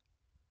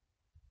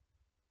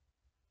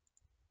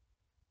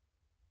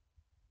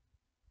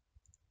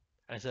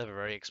 And I still have a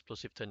very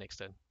explosive turn next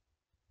turn,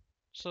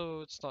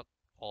 so it's not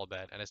all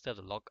bad. And I still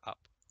have the lock up.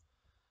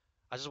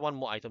 I just want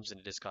more items in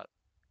the discard.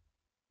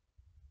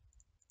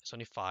 It's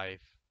only five.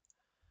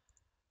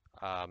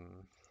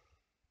 Um,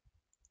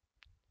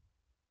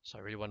 so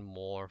I really want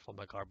more for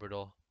my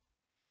Garbodor.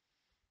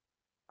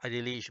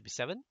 Ideally, it should be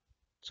seven,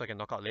 so I can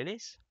knock out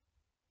Lilies.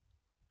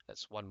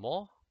 That's one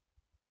more.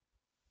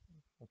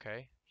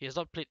 Okay. He has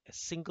not played a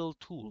single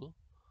tool,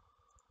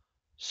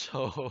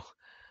 so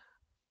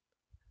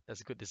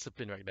that's good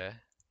discipline right there.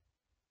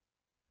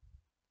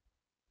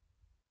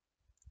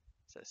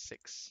 So that's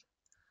six.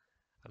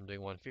 I'm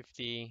doing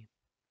 150.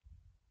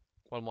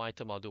 One more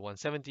item, I'll do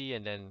 170,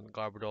 and then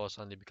Garbodor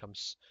suddenly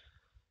becomes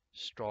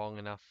strong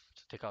enough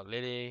to take out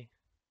Lily.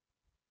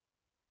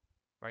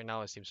 Right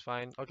now, it seems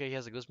fine. Okay, he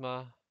has a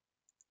Guzma.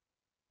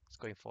 It's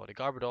going for the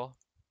Garbodor.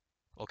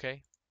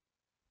 Okay.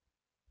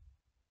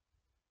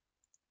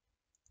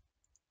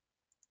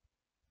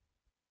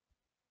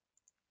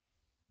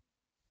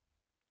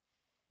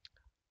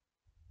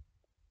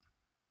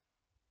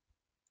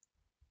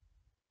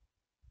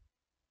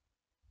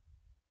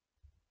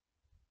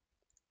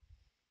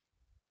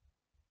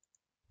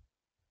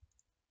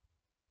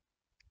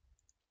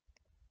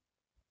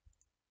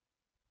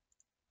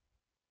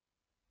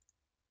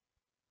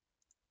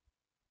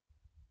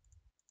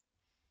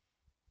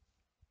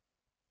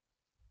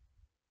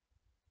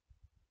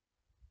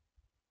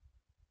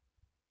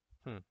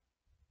 Hmm.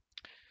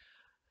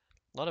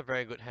 Not a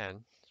very good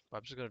hand, but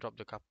I'm just gonna drop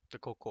the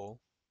Coco.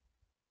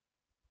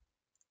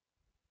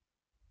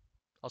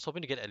 I was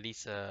hoping to get at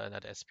least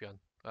another Espeon,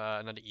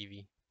 another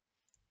EV.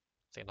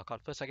 Say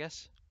knockout first, I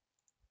guess.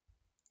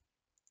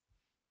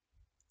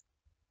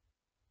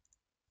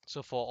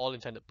 So for all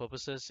intended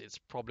purposes, it's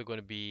probably going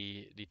to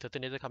be the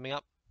Turtonator coming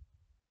up.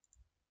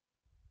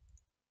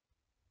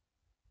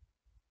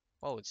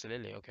 Oh, it's a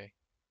Lily, okay.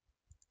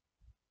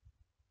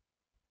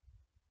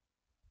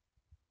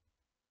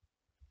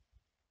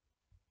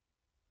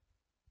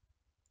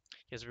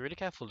 He has to be really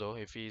careful though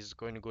if he's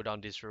going to go down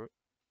this route.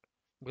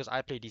 Because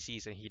I play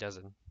DCs and he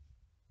doesn't.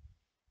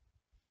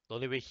 The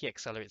only way he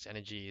accelerates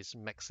energy is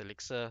Max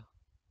Elixir,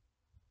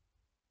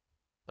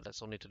 but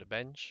that's only to the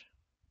bench.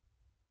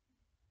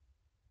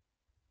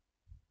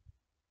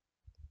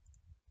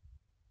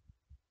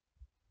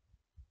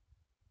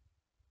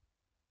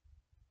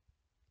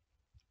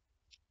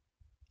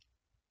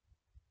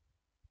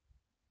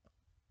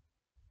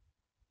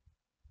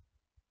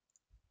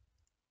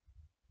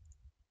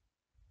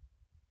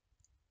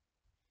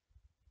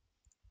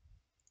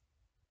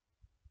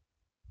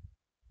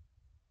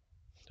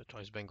 The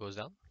choice bank goes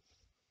down.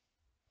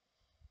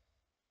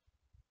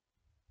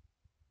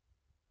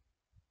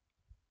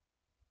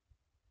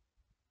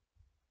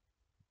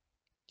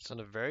 He's on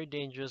a very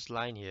dangerous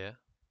line here.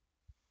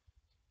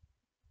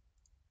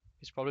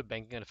 He's probably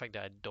banking on the fact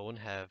that I don't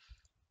have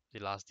the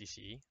last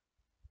DC.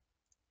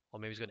 Or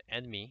maybe he's going to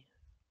end me.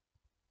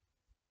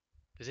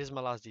 This is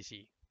my last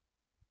DC.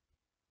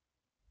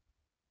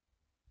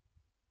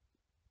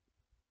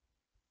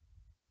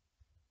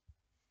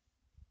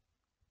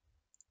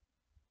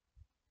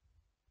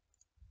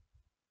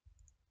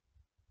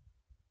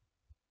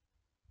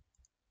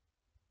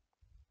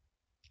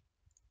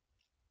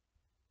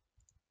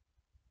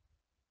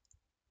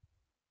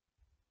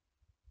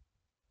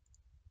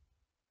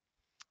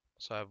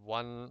 So I have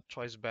one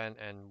choice band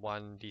and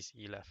one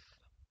DCE left.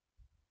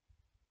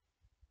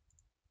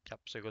 Yep,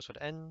 so he goes for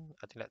the end.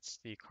 I think that's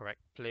the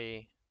correct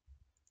play.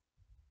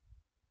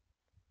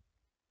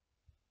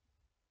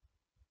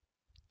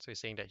 So he's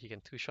saying that he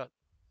can two-shot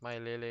my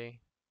Lele.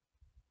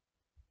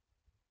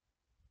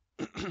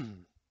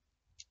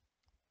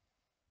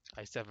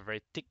 I still have a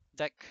very thick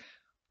deck,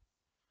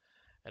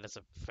 and that's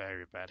a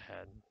very bad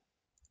hand.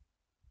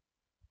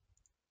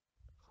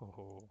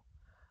 Oh.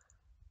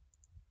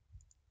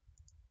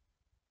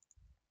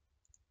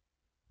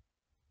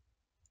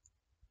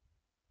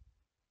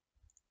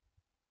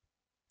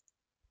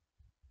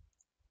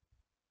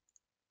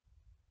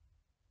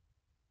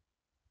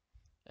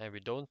 And we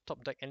don't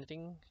top deck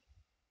anything.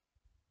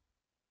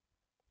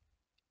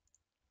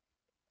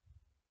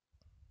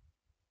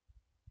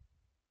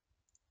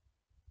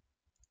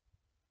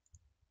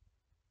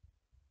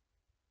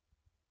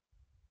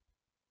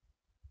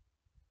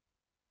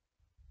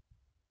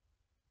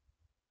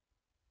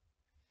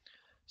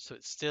 So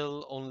it's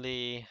still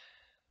only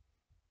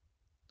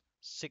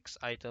 6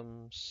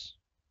 items.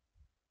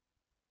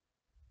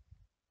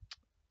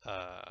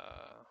 Uh,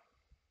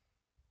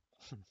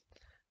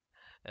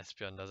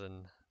 Espeon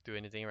doesn't do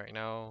anything right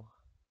now.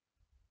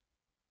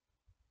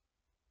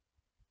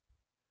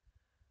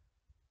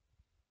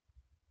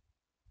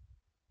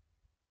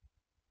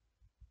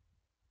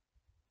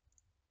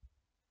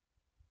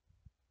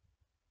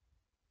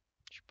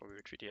 Should probably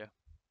retreat here.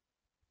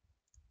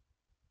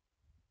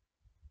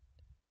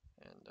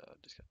 And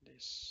discard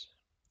this.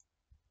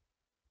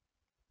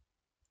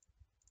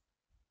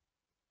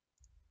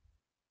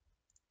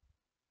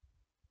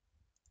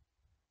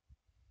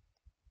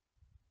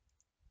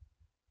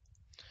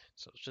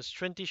 So it's just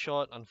 20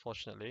 short,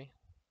 unfortunately.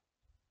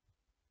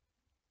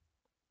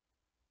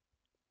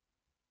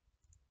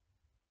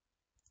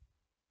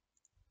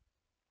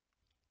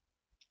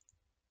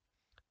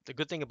 The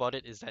good thing about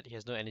it is that he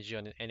has no energy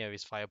on any of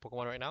his fire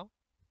Pokemon right now,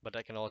 but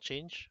that can all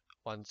change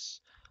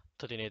once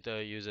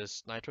Turtonator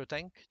uses Nitro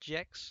Tank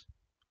GX.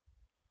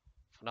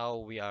 For now,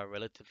 we are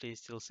relatively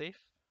still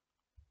safe.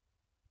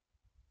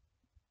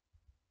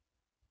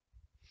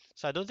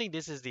 So I don't think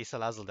this is the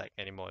Salazzle deck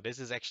anymore. This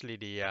is actually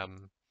the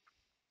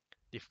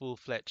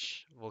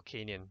full-fledged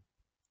Volcanion,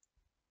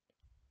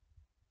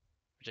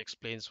 which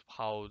explains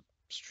how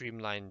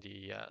streamlined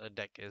the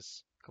deck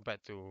is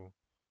compared to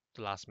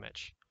the last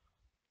match.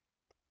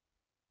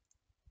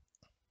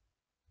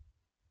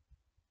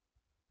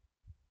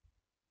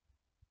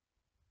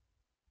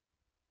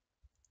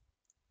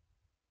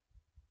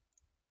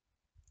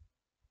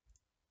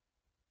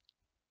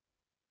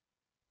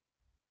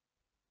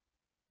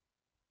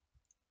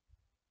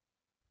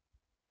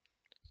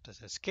 There's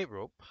Escape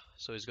Rope,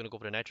 so he's going to go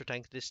for the Nitro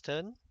Tank this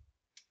turn.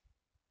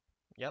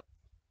 Yep,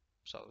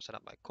 so set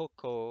up my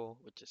Coco,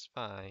 which is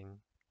fine.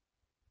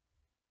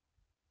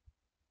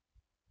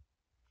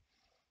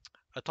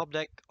 A top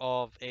deck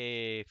of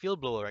a Field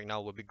Blower right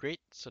now would be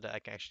great, so that I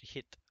can actually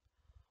hit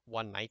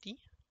 190.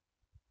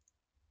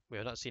 We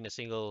have not seen a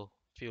single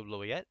Field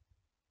Blower yet.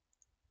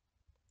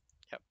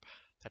 Yep,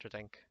 Nitro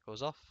Tank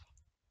goes off.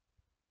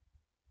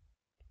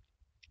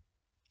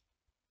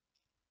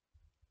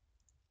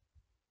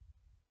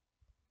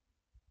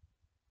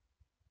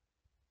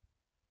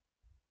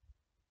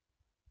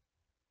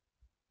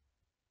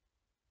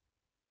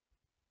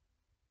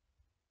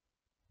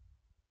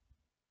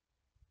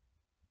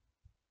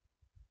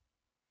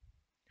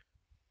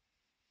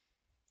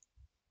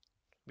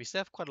 We still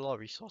have quite a lot of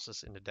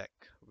resources in the deck.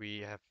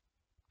 We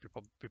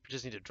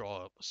just need to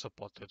draw a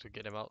supporter to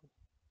get them out.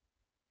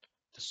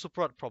 The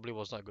Super Rod probably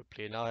was not a good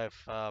play. Now I have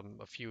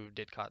a few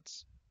dead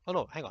cards. Oh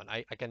no, hang on.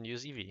 I can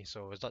use EV,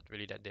 so it's not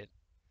really that dead.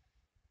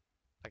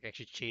 I can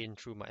actually chain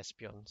through my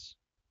Espeons.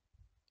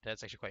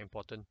 That's actually quite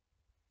important.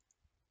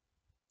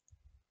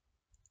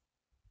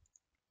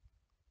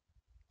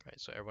 Right,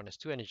 so everyone has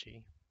 2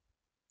 energy.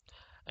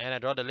 And I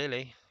draw the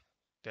Lele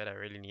that I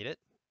really needed,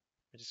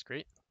 which is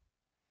great.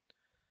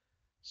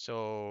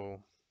 So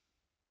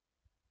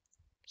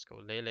let's go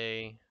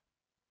Lele.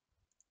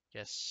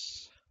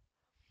 Yes.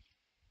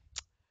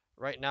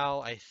 Right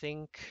now, I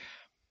think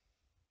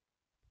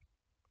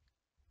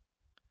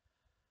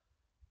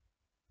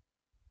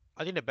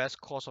the best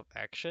course of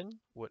action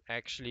would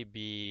actually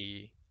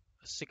be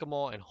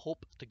Sycamore and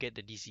hope to get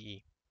the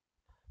DCE.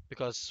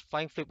 Because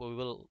Flying Flip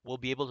will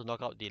be able to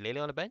knock out the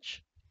Lele on the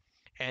bench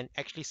and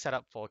actually set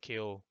up for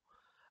KO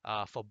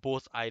for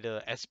both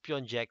either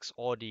Espeon Jax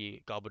or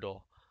the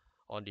Garbodor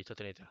on the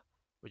Turtonator,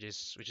 which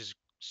is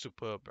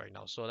superb right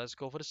now. So let's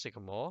go for the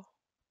Sycamore.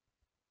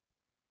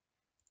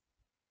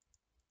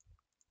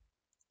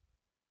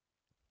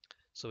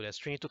 So there's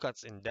 22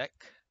 cards in deck.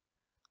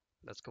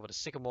 Let's go for the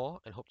Sycamore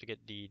and hope to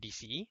get the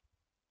DCE.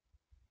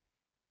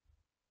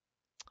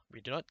 We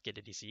do not get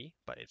the DCE,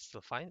 but it's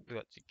still fine. We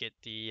got to get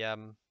the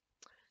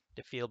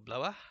Field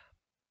Blower.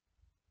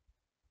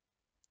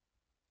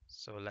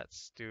 So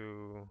let's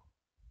do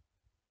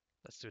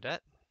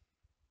that.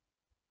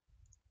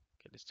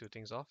 Get these 2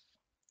 things off.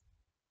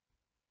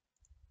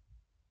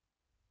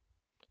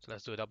 So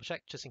let's do a double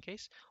check just in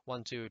case.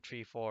 1, 2,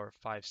 3, 4,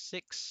 5,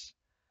 6,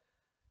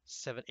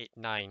 7, 8,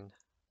 9.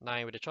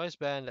 9 with the choice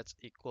band, that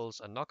equals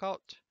a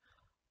knockout.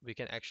 We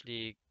can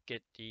actually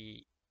get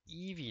the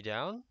EV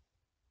down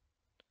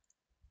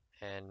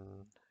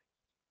and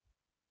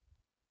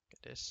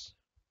get this.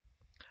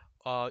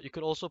 You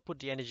could also put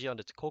the energy on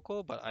the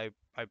Coco, but I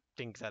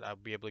think that I'll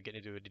be able to get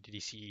into the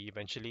DDC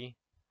eventually.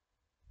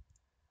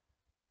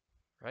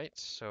 Right,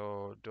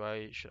 so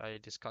should I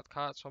discard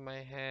cards from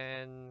my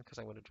hand? Because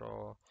I'm going to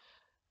draw.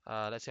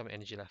 Let's see how much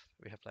energy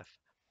we have left.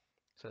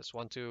 So that's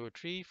 1, 2,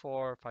 3,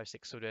 4, 5,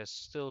 6. So there's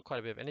still quite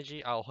a bit of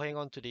energy. I'll hang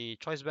on to the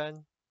choice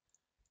band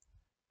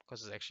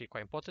because it's actually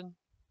quite important.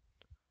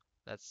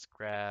 Let's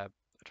grab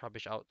a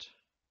Trubbish out.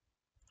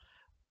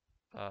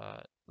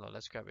 No,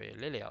 let's grab a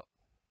Lily out.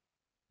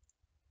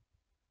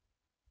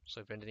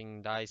 So if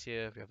anything dies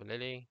here, we have a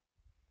Lily.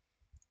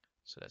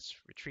 So let's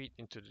retreat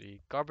into the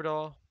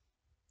Garbodor.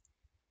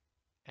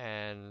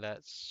 And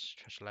let's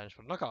trash the lands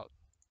for the knockout.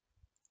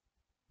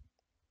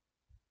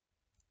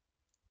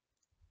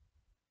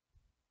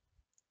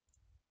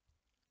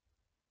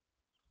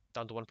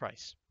 Down to 1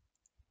 price.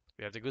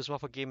 We have the Guzma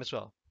for game as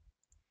well.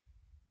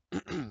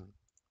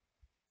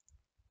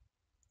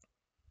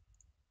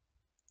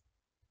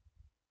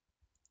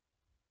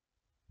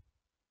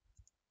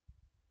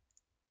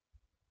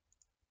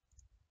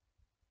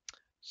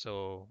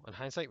 So on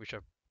hindsight, we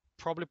should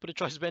probably put a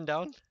choice band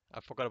down. I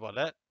forgot about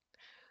that.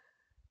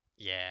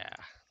 Yeah,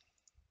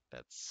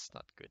 that's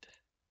not good.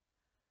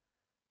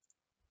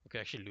 We could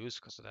actually lose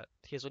because of that.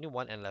 He has only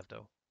 1 end left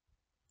though.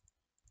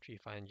 3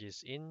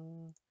 Phalanges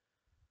in.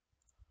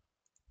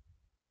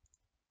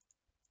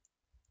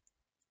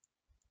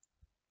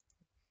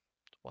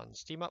 1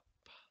 Steam Up.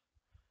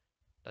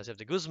 Does he have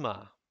the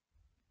Guzma?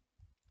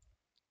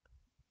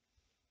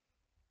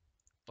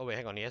 Oh wait,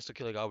 hang on. He has to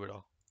kill a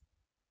Garbodor.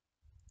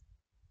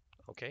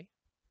 Okay.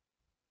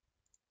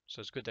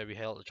 So it's good that we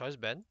held the choice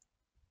band.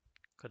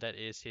 Because that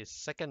is his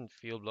second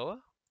field blower.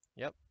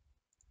 Yep.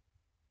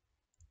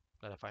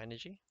 Another 5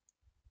 energy.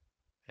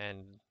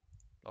 And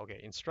okay,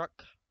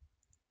 instruct.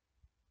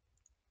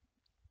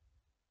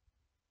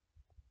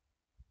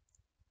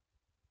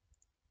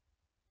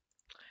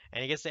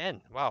 And he gets the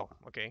end. Wow.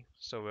 Okay.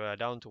 So we're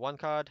down to 1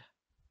 card.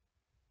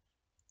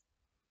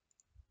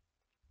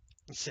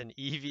 It's an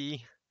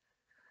EV.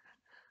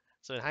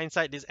 So in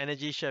hindsight, this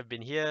energy should have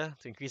been here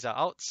to increase our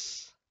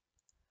outs.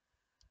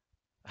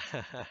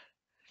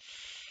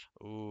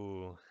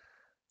 Ooh.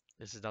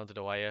 This is down to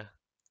the wire.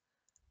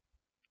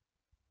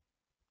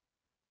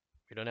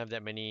 We don't have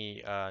that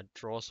many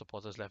draw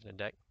supporters left in the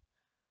deck.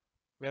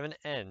 We have an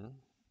N,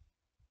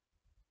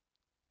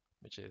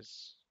 which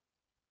is,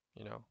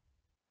 you know,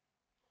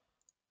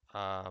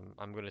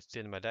 I'm going to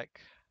steal my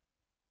deck,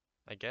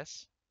 I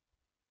guess.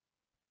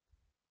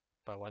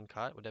 By 1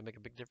 card, would that make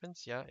a big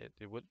difference? Yeah,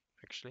 it would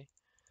actually.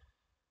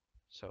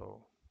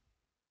 So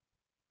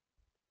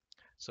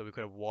we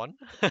could have won.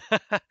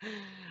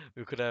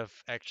 We could have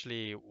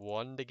actually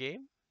won the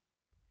game.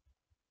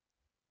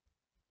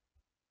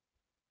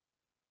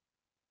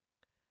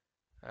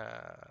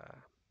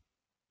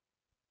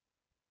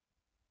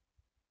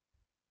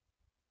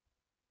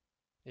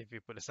 If we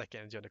put a second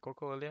energy on the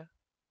Coco earlier.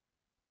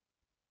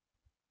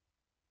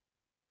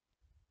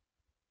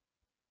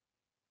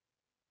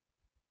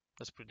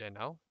 Let's put it there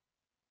now.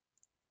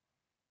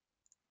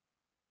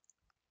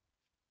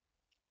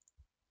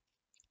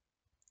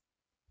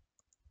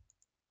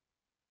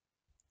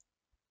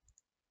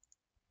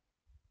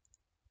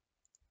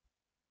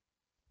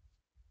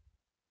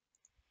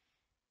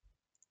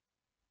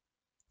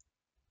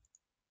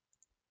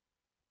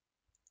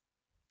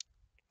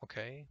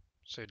 Okay,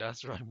 so it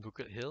does run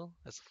Bukit Hill.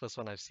 That's the first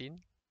one I've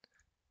seen.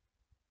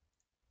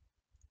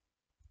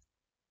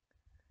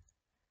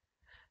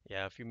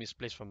 Yeah, a few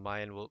misplays from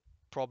mine will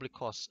probably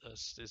cost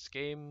us this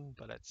game,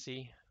 but let's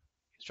see.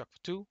 Instruct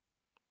for 2.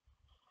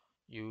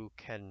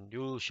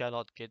 You shall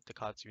not get the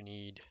cards you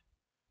need.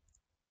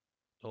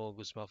 No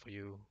good smell for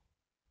you.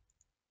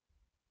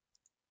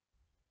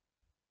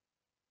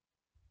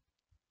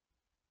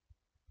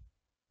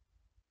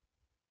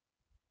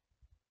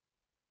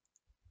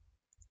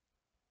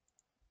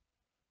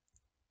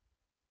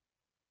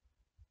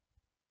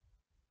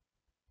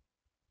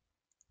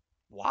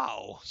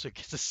 Wow, so it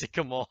gets a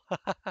Sycamore.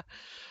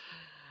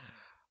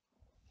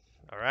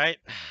 Alright.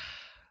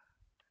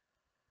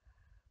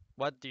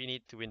 What do you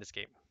need to win this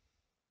game?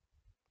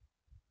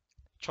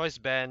 Choice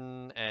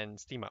Band and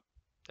Steam Up.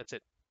 That's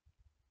it.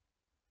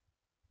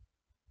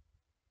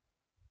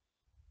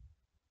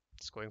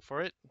 Just going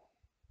for it.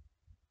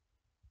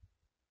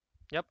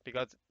 Yep, you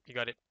got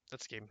it.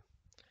 That's the game.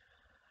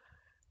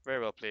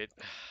 Very well played.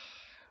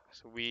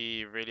 So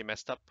we really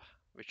messed up.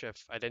 We should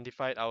have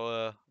identified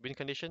our win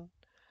condition,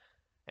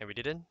 and we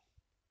didn't.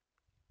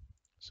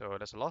 So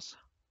that's a loss.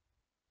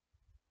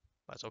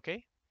 That's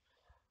okay.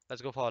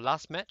 Let's go for our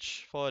last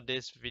match for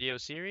this video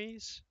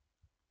series.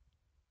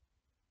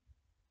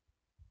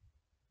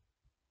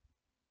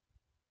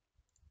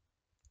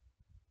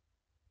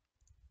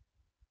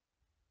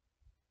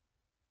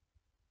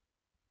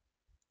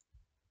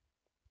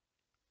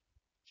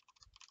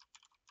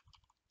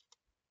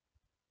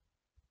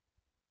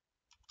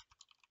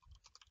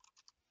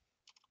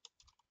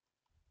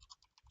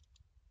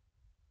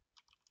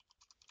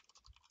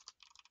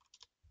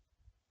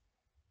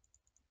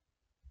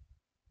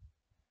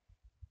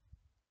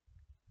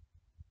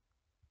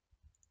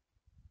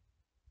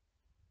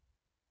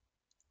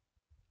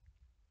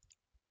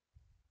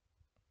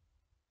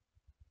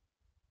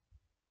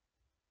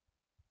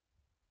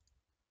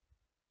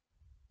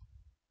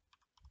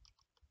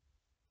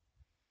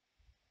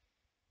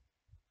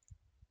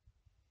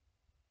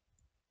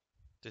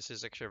 This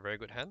is actually a very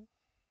good hand.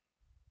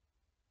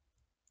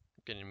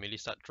 You can immediately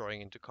start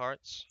drawing into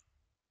cards.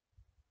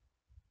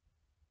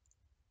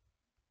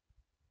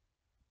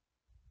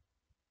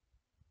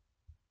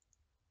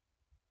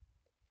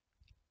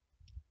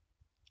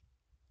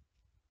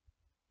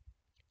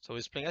 So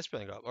he's playing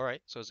Espeon Garb.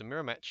 Alright, so it's a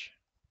mirror match.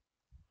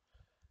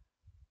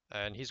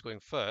 And he's going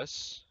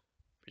first,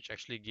 which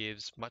actually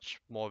gives much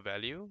more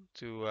value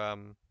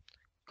to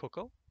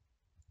Coco.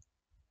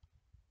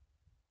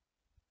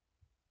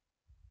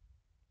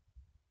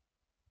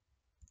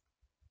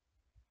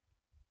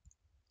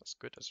 That's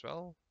good as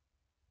well.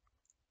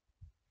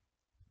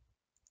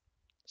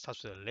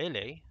 Starts with a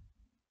Lele.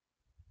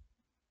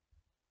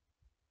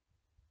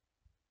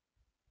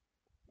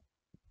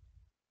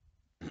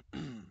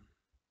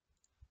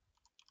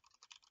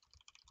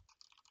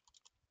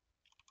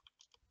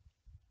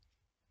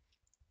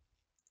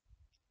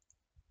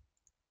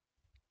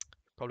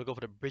 Probably go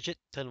for the Bridget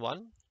turn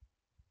 1.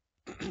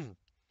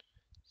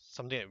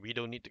 Something that we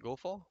don't need to go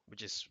for,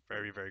 which is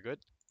very, very good.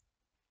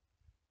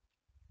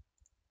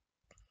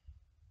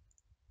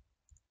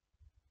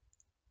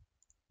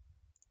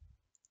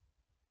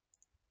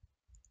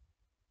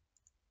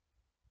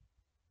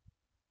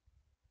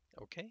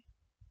 Okay.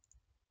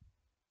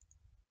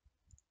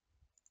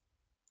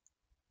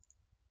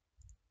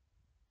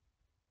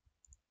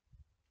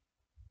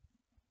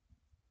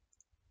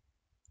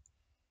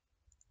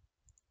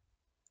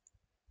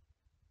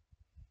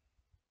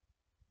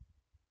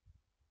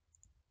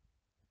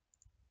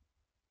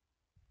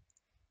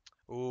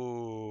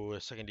 Ooh,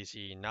 second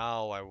DC.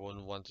 Now I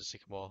won't want to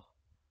Sycamore.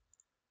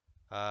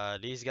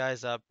 These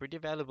guys are pretty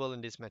valuable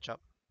in this matchup.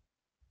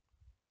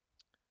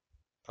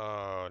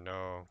 Oh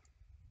no.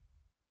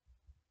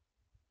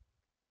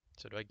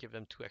 So do I give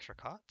them 2 extra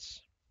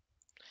cards?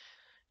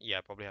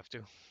 Yeah, probably have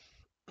to.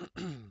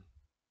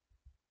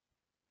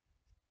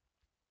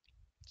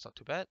 It's not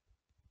too bad.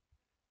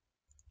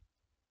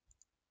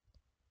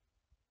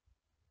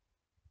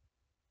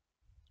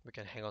 We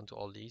can hang on to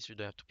all these. We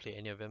don't have to play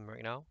any of them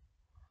right now.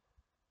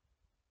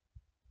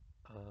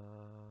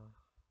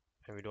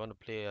 And we don't want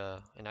to play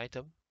an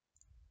item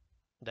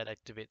that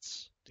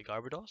activates the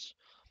Garbodors.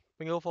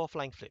 We can go for a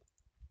Flying Flip.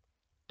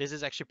 This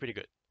is actually pretty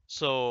good.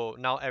 So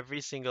now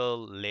every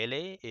single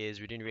Lele is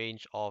within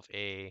range of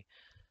a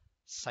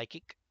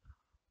Psychic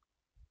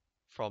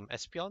from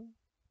Espeon.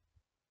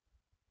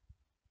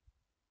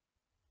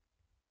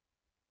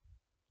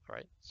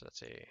 Alright, so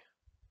that's a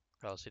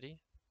Velocity.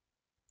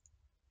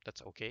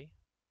 That's okay.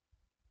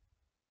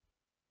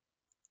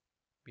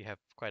 We have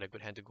quite a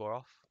good hand to go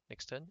off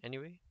next turn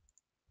anyway.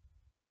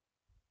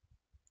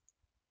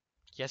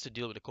 He has to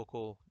deal with the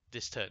Coco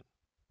this turn.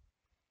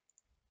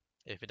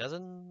 If it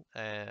doesn't,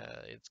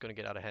 it's gonna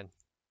get out of hand.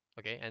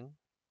 Okay, and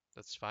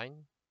that's fine.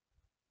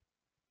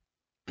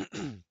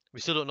 We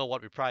still don't know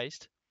what we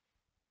priced.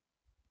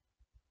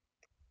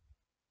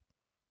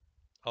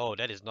 Oh,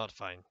 that is not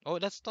fine. Oh,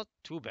 that's not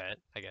too bad,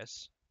 I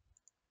guess.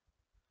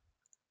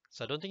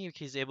 So I don't think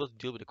he's able to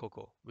deal with the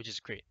Coco, which is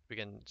great. We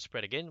can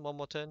spread again one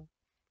more turn.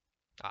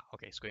 Ah,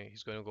 okay, he's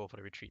going to go for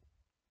the retreat.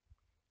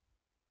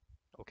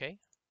 Okay,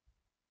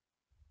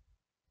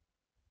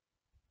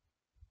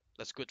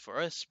 that's good for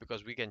us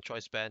because we can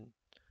choice ban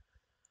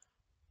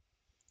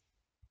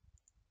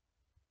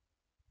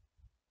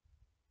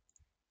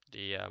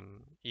the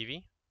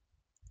EV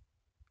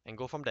and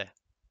go from there.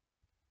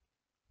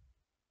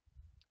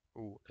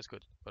 Ooh, that's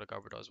good. Got a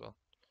Garbodor as well.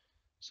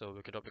 So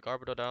we could drop the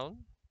Garbodor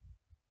down.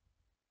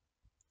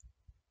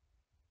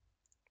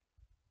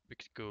 We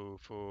could go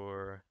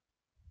for.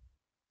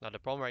 Now the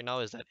problem right now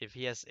is that if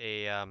he has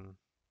a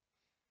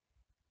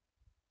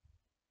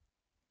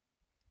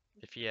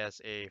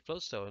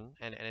Floatstone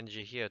and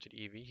energy here to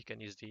the EV, he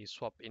can easily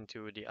swap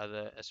into the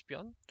other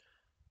Espeon.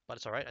 But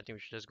it's alright. I think we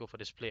should just go for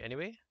this play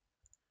anyway.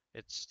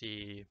 It's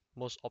the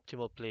most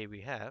optimal play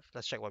we have.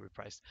 Let's check what we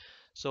priced.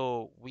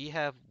 So we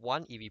have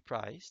one EV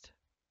priced.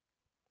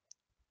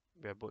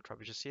 We have both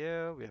Trebuchets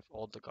here. We have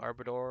all the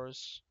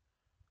Garbodors.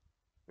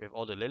 We have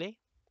all the Lily.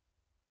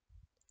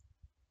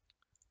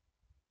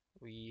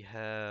 We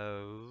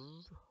have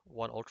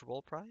one Ultra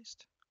Ball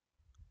priced.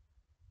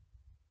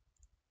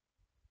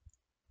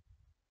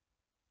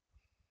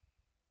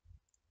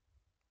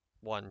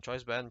 One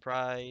Choice Band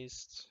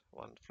priced.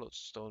 One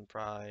Floatstone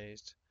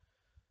priced.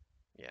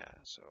 Yeah,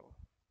 so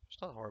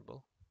it's not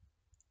horrible.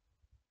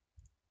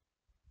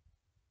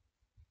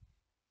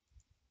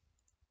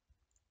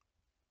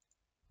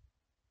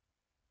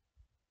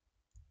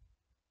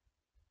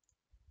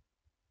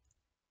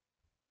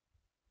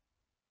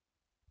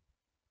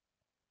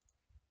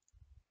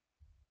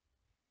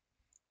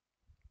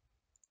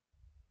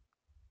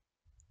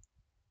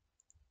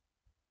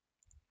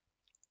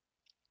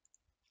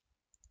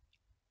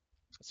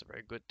 That's a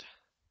very good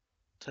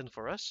turn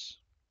for us.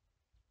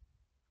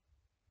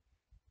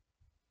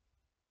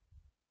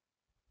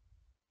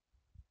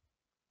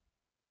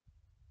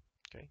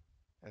 Okay,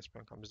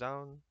 Espeon comes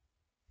down.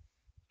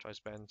 Choice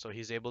Band. So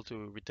he's able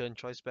to return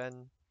Choice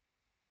Band.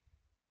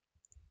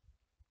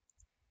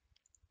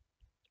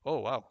 Oh,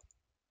 wow.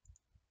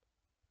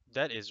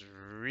 That is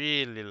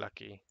really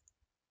lucky.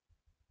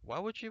 Why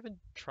would you even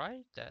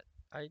try that?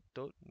 I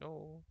don't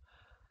know.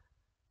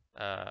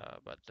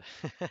 But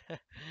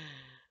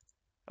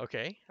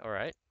okay, all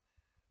right.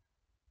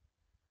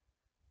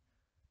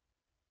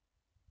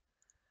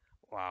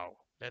 Wow,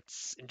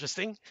 that's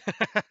interesting.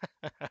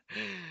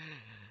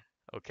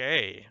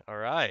 Okay, all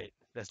right.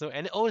 There's no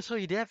any. Oh, so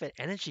he did have an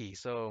energy,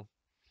 so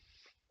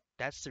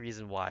that's the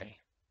reason why.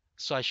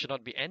 So I should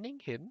not be ending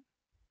him.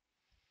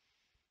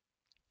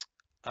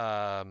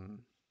 Um,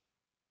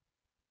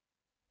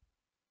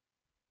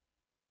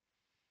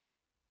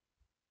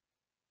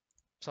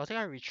 so I think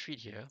I retreat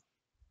here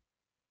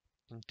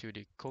into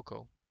the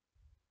Coco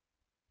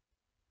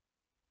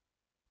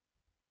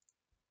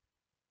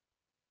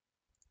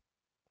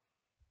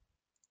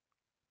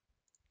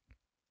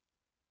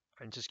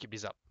and just keep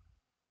these up.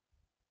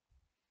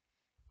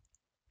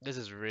 This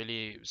is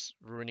really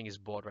ruining his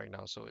board right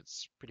now, so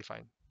it's pretty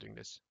fine doing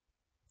this.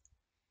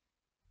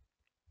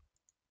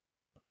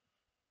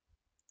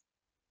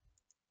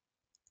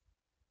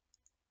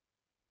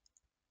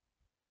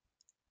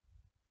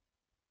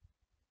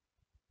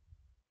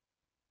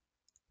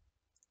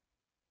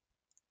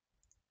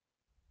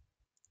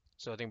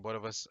 So I think both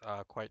of us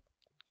are quite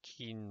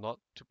keen not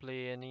to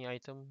play any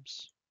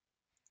items,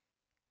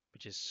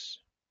 which is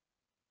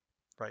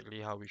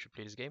rightly how we should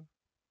play this game.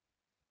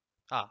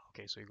 Ah,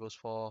 okay, so he goes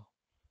for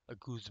a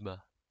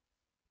Guzma.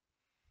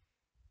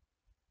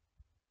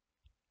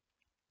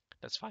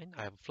 That's fine.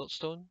 I have a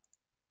Floatstone.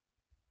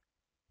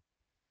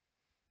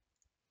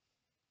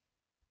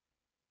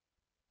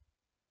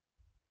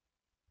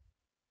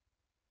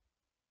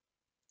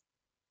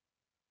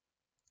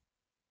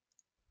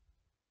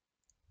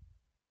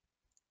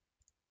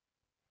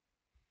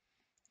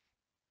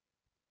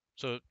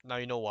 So now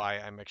you know why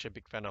I'm actually a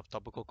big fan of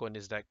Tapu Koko in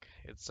this deck.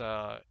 It's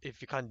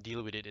if you can't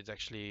deal with it, it's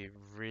actually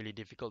really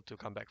difficult to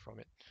come back from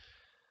it.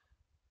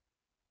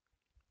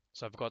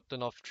 So I've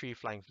gotten off 3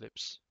 flying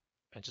flips,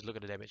 and just look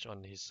at the damage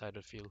on his side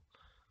of the field.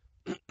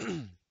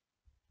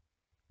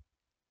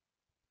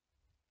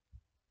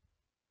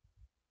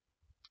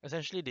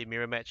 Essentially, the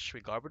mirror match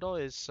with Garbodor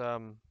is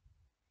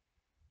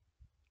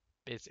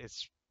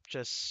it's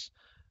just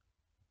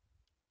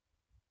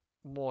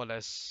more or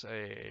less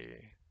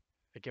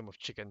a game of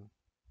chicken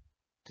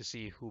to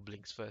see who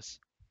blinks first.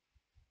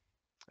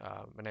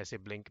 When I say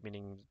blink,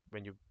 meaning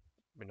when you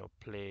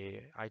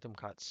play item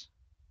cards.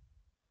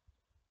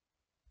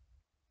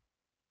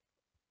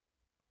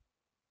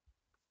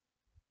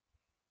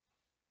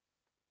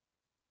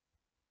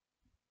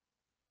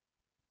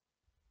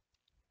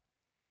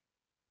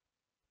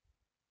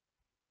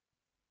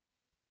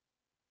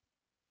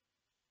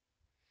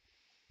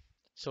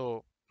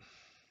 So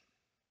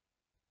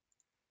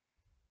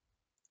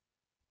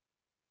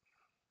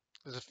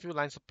there's a few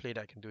lines of play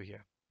that I can do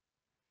here.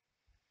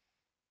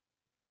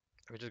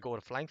 I could just go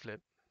with a flying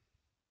flip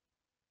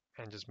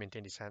and just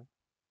maintain this hand,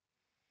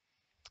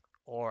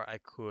 or I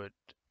could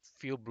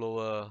field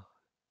blower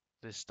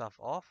this stuff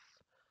off.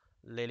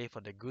 Lele for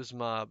the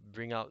Guzma,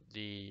 bring out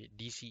the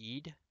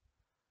DC'd,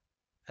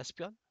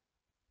 Espeon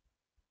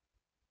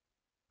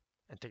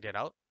and take that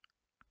out.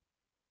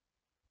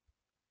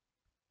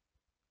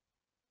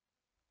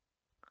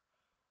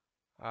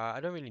 I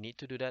don't really need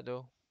to do that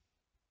though.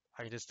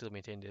 I can just still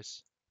maintain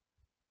this.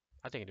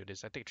 I think I do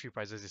this. I take 3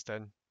 prizes this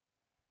turn.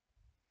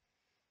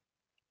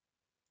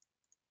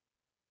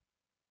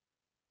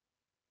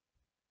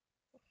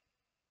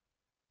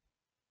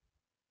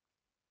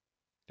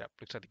 Yep,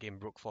 looks like the game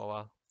broke for a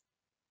while.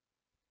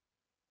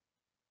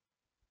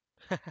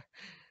 Did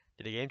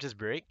the game just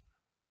break?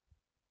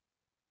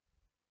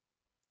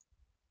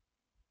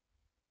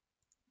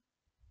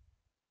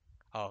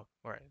 Oh,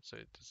 alright, so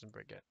it doesn't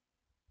break yet.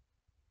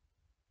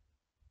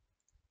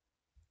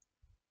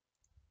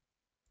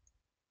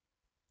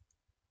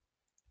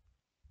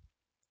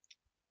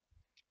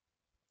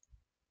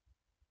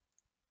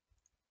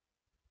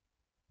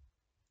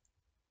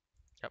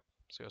 Yep,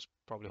 so it was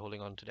probably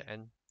holding on to the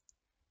end.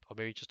 Or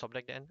maybe just top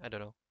deck the end? I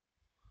don't know.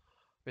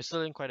 We're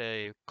still in quite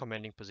a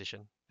commanding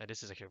position. And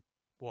this is actually,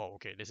 whoa,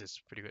 okay, this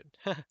is pretty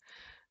good.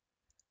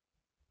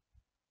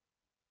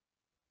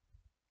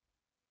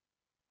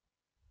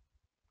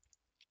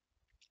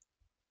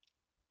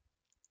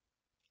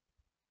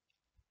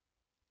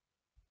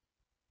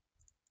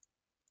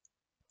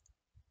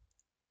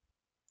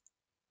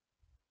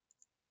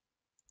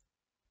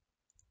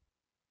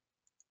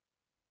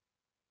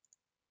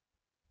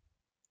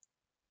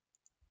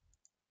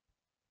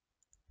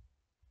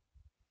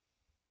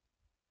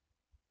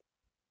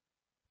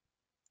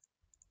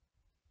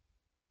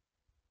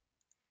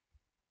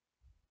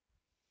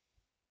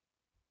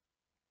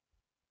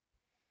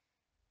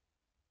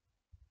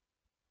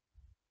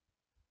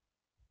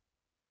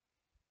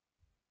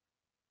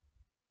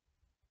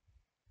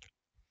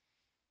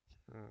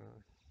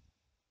 Hmm.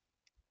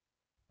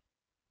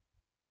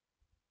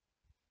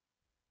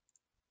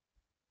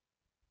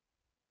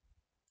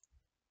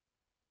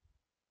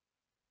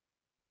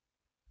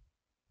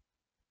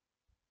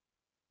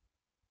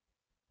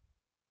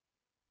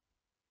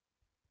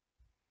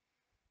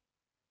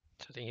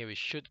 So I think here we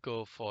should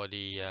go for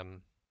the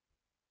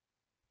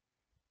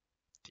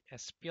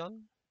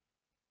Espeon,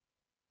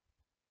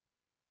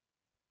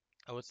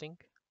 I would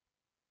think.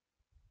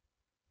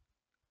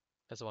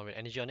 That's the one with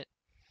energy on it.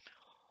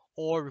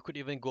 Or we could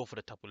even go for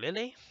the Tapu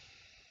Lele.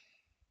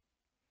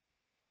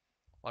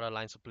 What other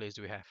lines of plays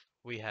do we have?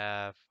 We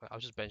have, I'll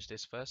just bench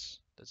this first.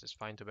 This is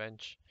fine to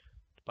bench,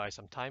 to buy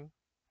some time.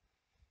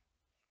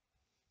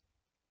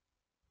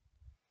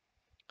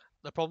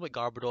 The problem with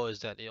Garbodor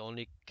is that it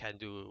only can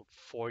do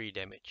 40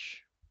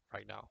 damage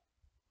right now.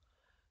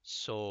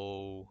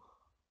 So,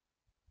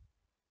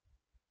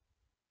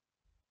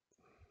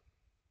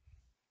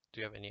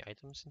 do you have any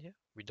items in here?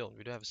 We don't.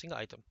 We don't have a single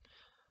item,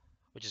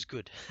 which is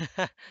good.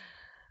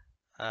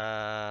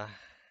 uh,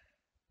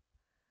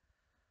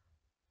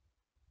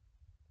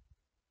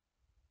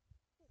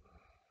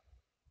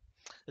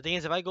 the thing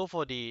is, if I go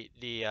for the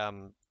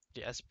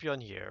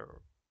Espeon here,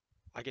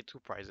 I get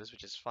 2 prizes,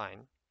 which is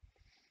fine.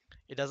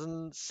 It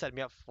doesn't set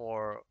me up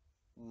for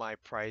my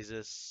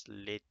prizes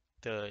later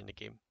in the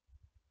game.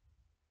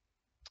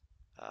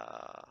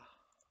 Uh,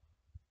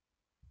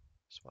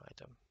 it's one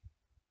item.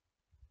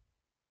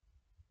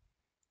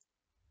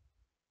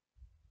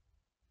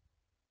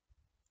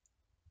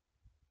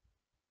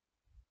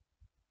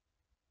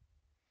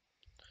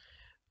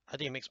 I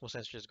think it makes more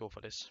sense to just go for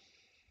this.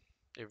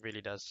 It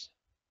really does.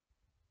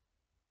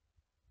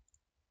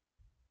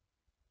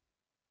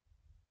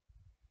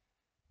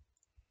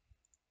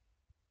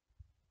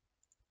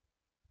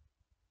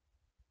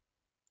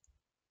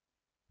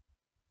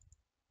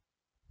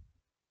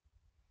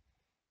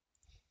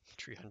 —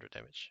 300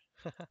 damage.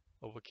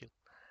 Overkill.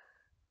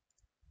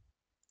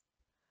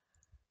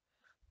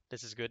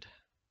 This is good.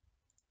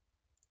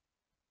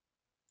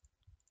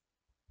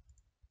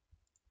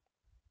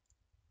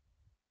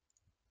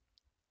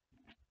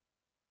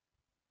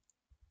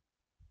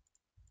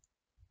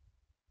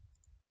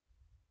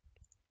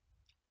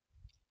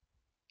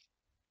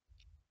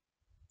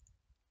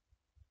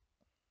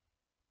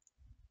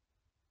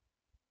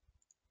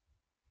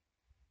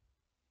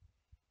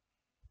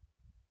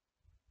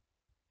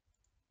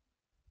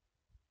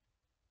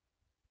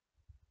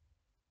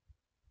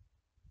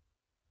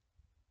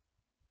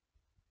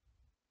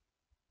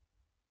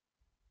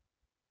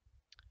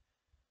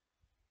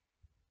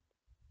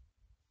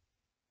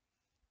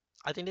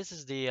 I think this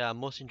is the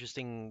most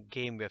interesting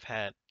game we've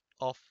had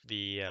of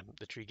the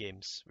 3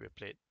 games we've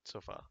played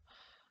so far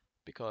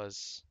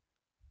because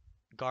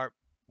Garp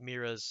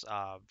mirrors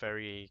are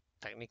very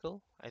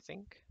technical, I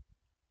think.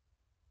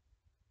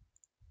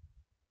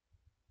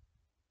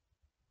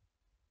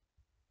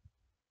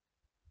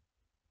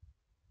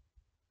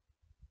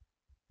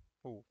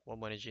 Oh, one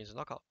more energy is a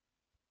knockout.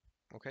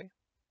 Okay.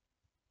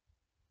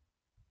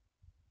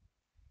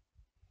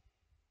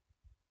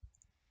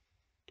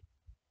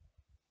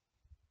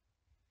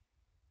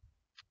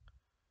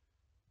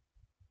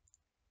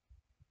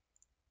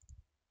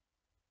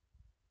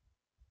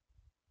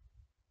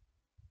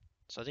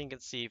 So I think you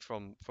can see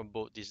from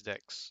both these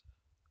decks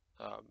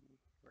um,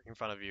 in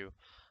front of you,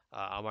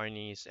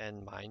 Amarni's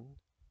and mine.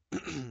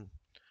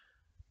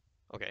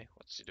 Okay,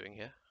 what's he doing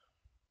here?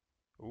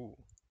 Ooh,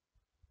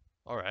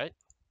 all right.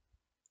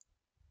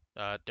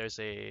 There's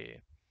a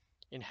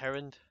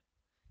inherent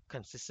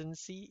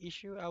consistency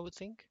issue, I would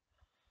think.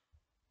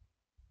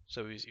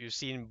 So you've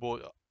seen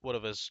both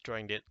of us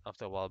trying it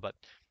after a while, but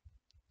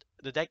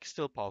the deck is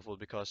still powerful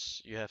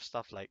because you have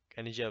stuff like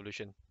Energy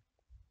Evolution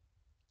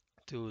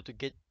to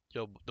get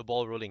the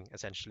ball rolling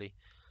essentially.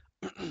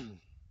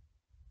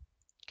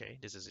 Okay,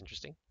 this is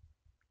interesting.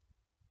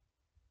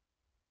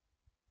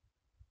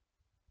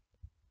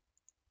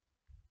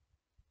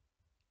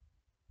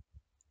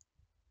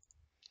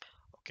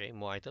 Okay,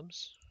 more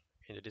items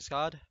in the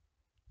discard.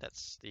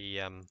 That's the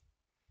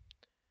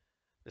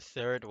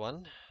third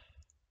one.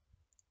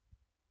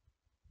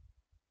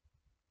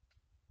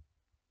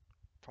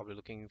 Probably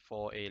looking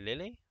for a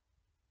Lele,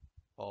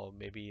 or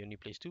maybe only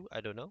plays two.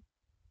 I don't know.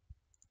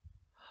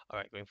 All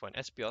right, going for an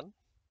Espeon.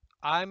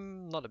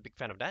 I'm not a big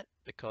fan of that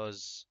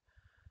because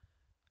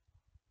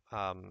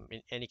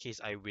in any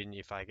case I win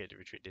if I get to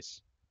retreat this.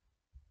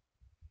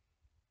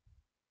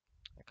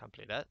 I can't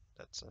play that.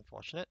 That's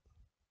unfortunate.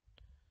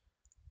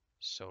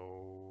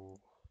 So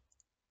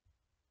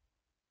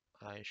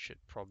I should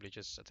probably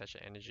just attach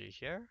an energy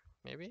here,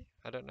 maybe?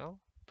 I don't know.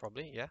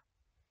 Probably, yeah.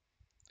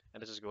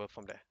 And let's just go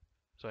from there.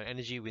 So an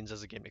energy wins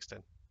us the game next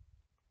turn.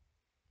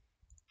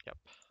 Yep.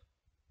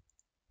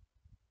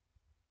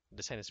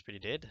 This hand is pretty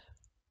dead.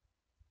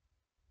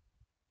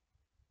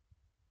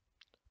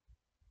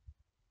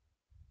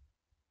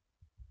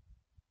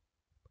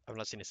 I've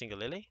not seen a single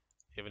Lily.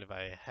 Even if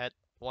I had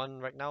one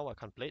right now, I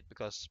can't play it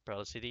because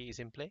Paralyticity is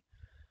in play.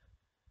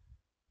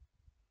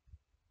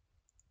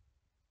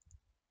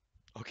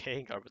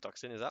 Okay,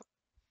 Garbotoxin is up.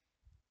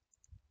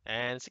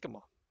 And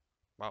Sycamore.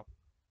 Wow,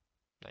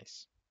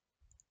 nice.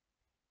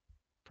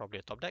 Probably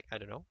a top deck, I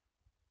don't know.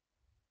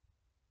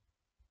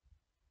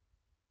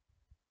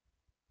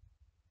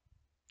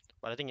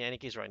 But I think in any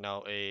case right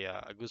now,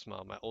 a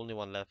Guzma, my only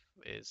one left,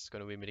 is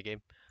going to win me the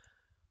game.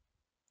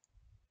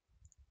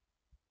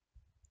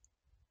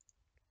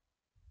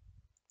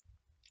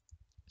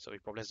 So he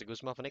probably has a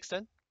Guzma for next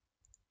turn.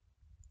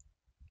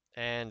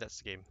 And that's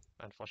the game,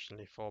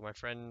 unfortunately, for my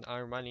friend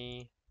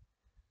Armani.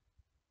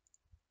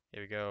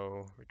 Here we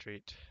go,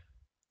 retreat.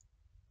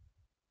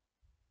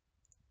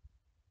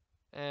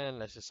 And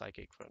let's just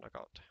Psychic for a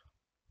knockout.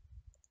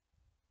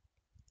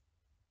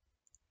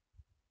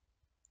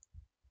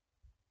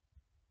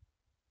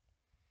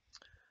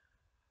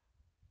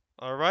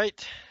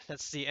 Alright,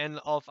 that's the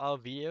end of our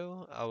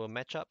video, our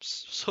matchups.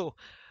 So,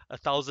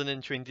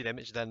 1020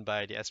 damage done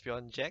by the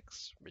Espeon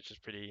Jax, which is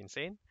pretty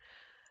insane.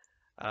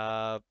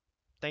 Uh,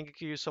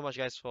 Thank you so much,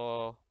 guys,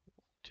 for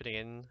tuning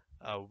in.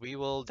 We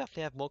will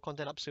definitely have more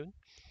content up soon,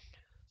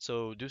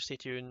 so do stay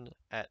tuned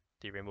at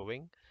the Rainbow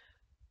Wing.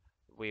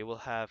 We will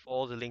have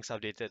all the links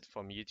updated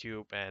from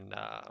YouTube and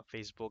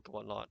Facebook and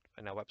whatnot,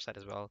 and our website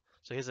as well.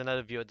 So here's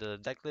another view of the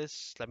deck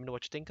list. Let me know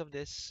what you think of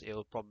this.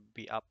 It'll probably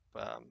be up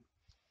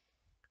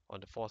on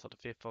the 4th or the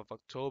 5th of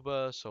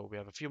October, so we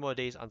have a few more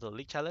days until the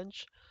League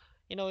Challenge.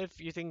 You know,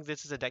 if you think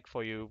this is a deck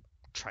for you,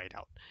 try it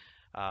out.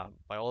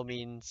 By all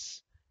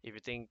means, if you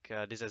think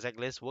this exact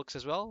list works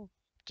as well,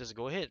 just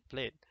go ahead,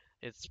 play it.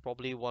 It's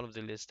probably one of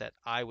the lists that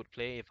I would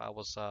play if I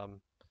was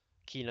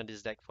keen on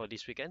this deck for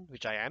this weekend,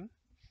 which I am.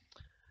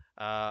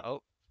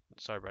 Oh,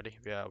 sorry, buddy.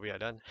 We are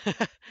done.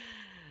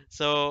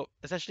 So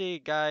essentially,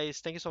 guys,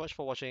 thank you so much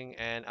for watching,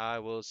 and I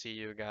will see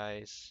you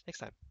guys next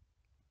time.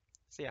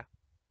 See ya.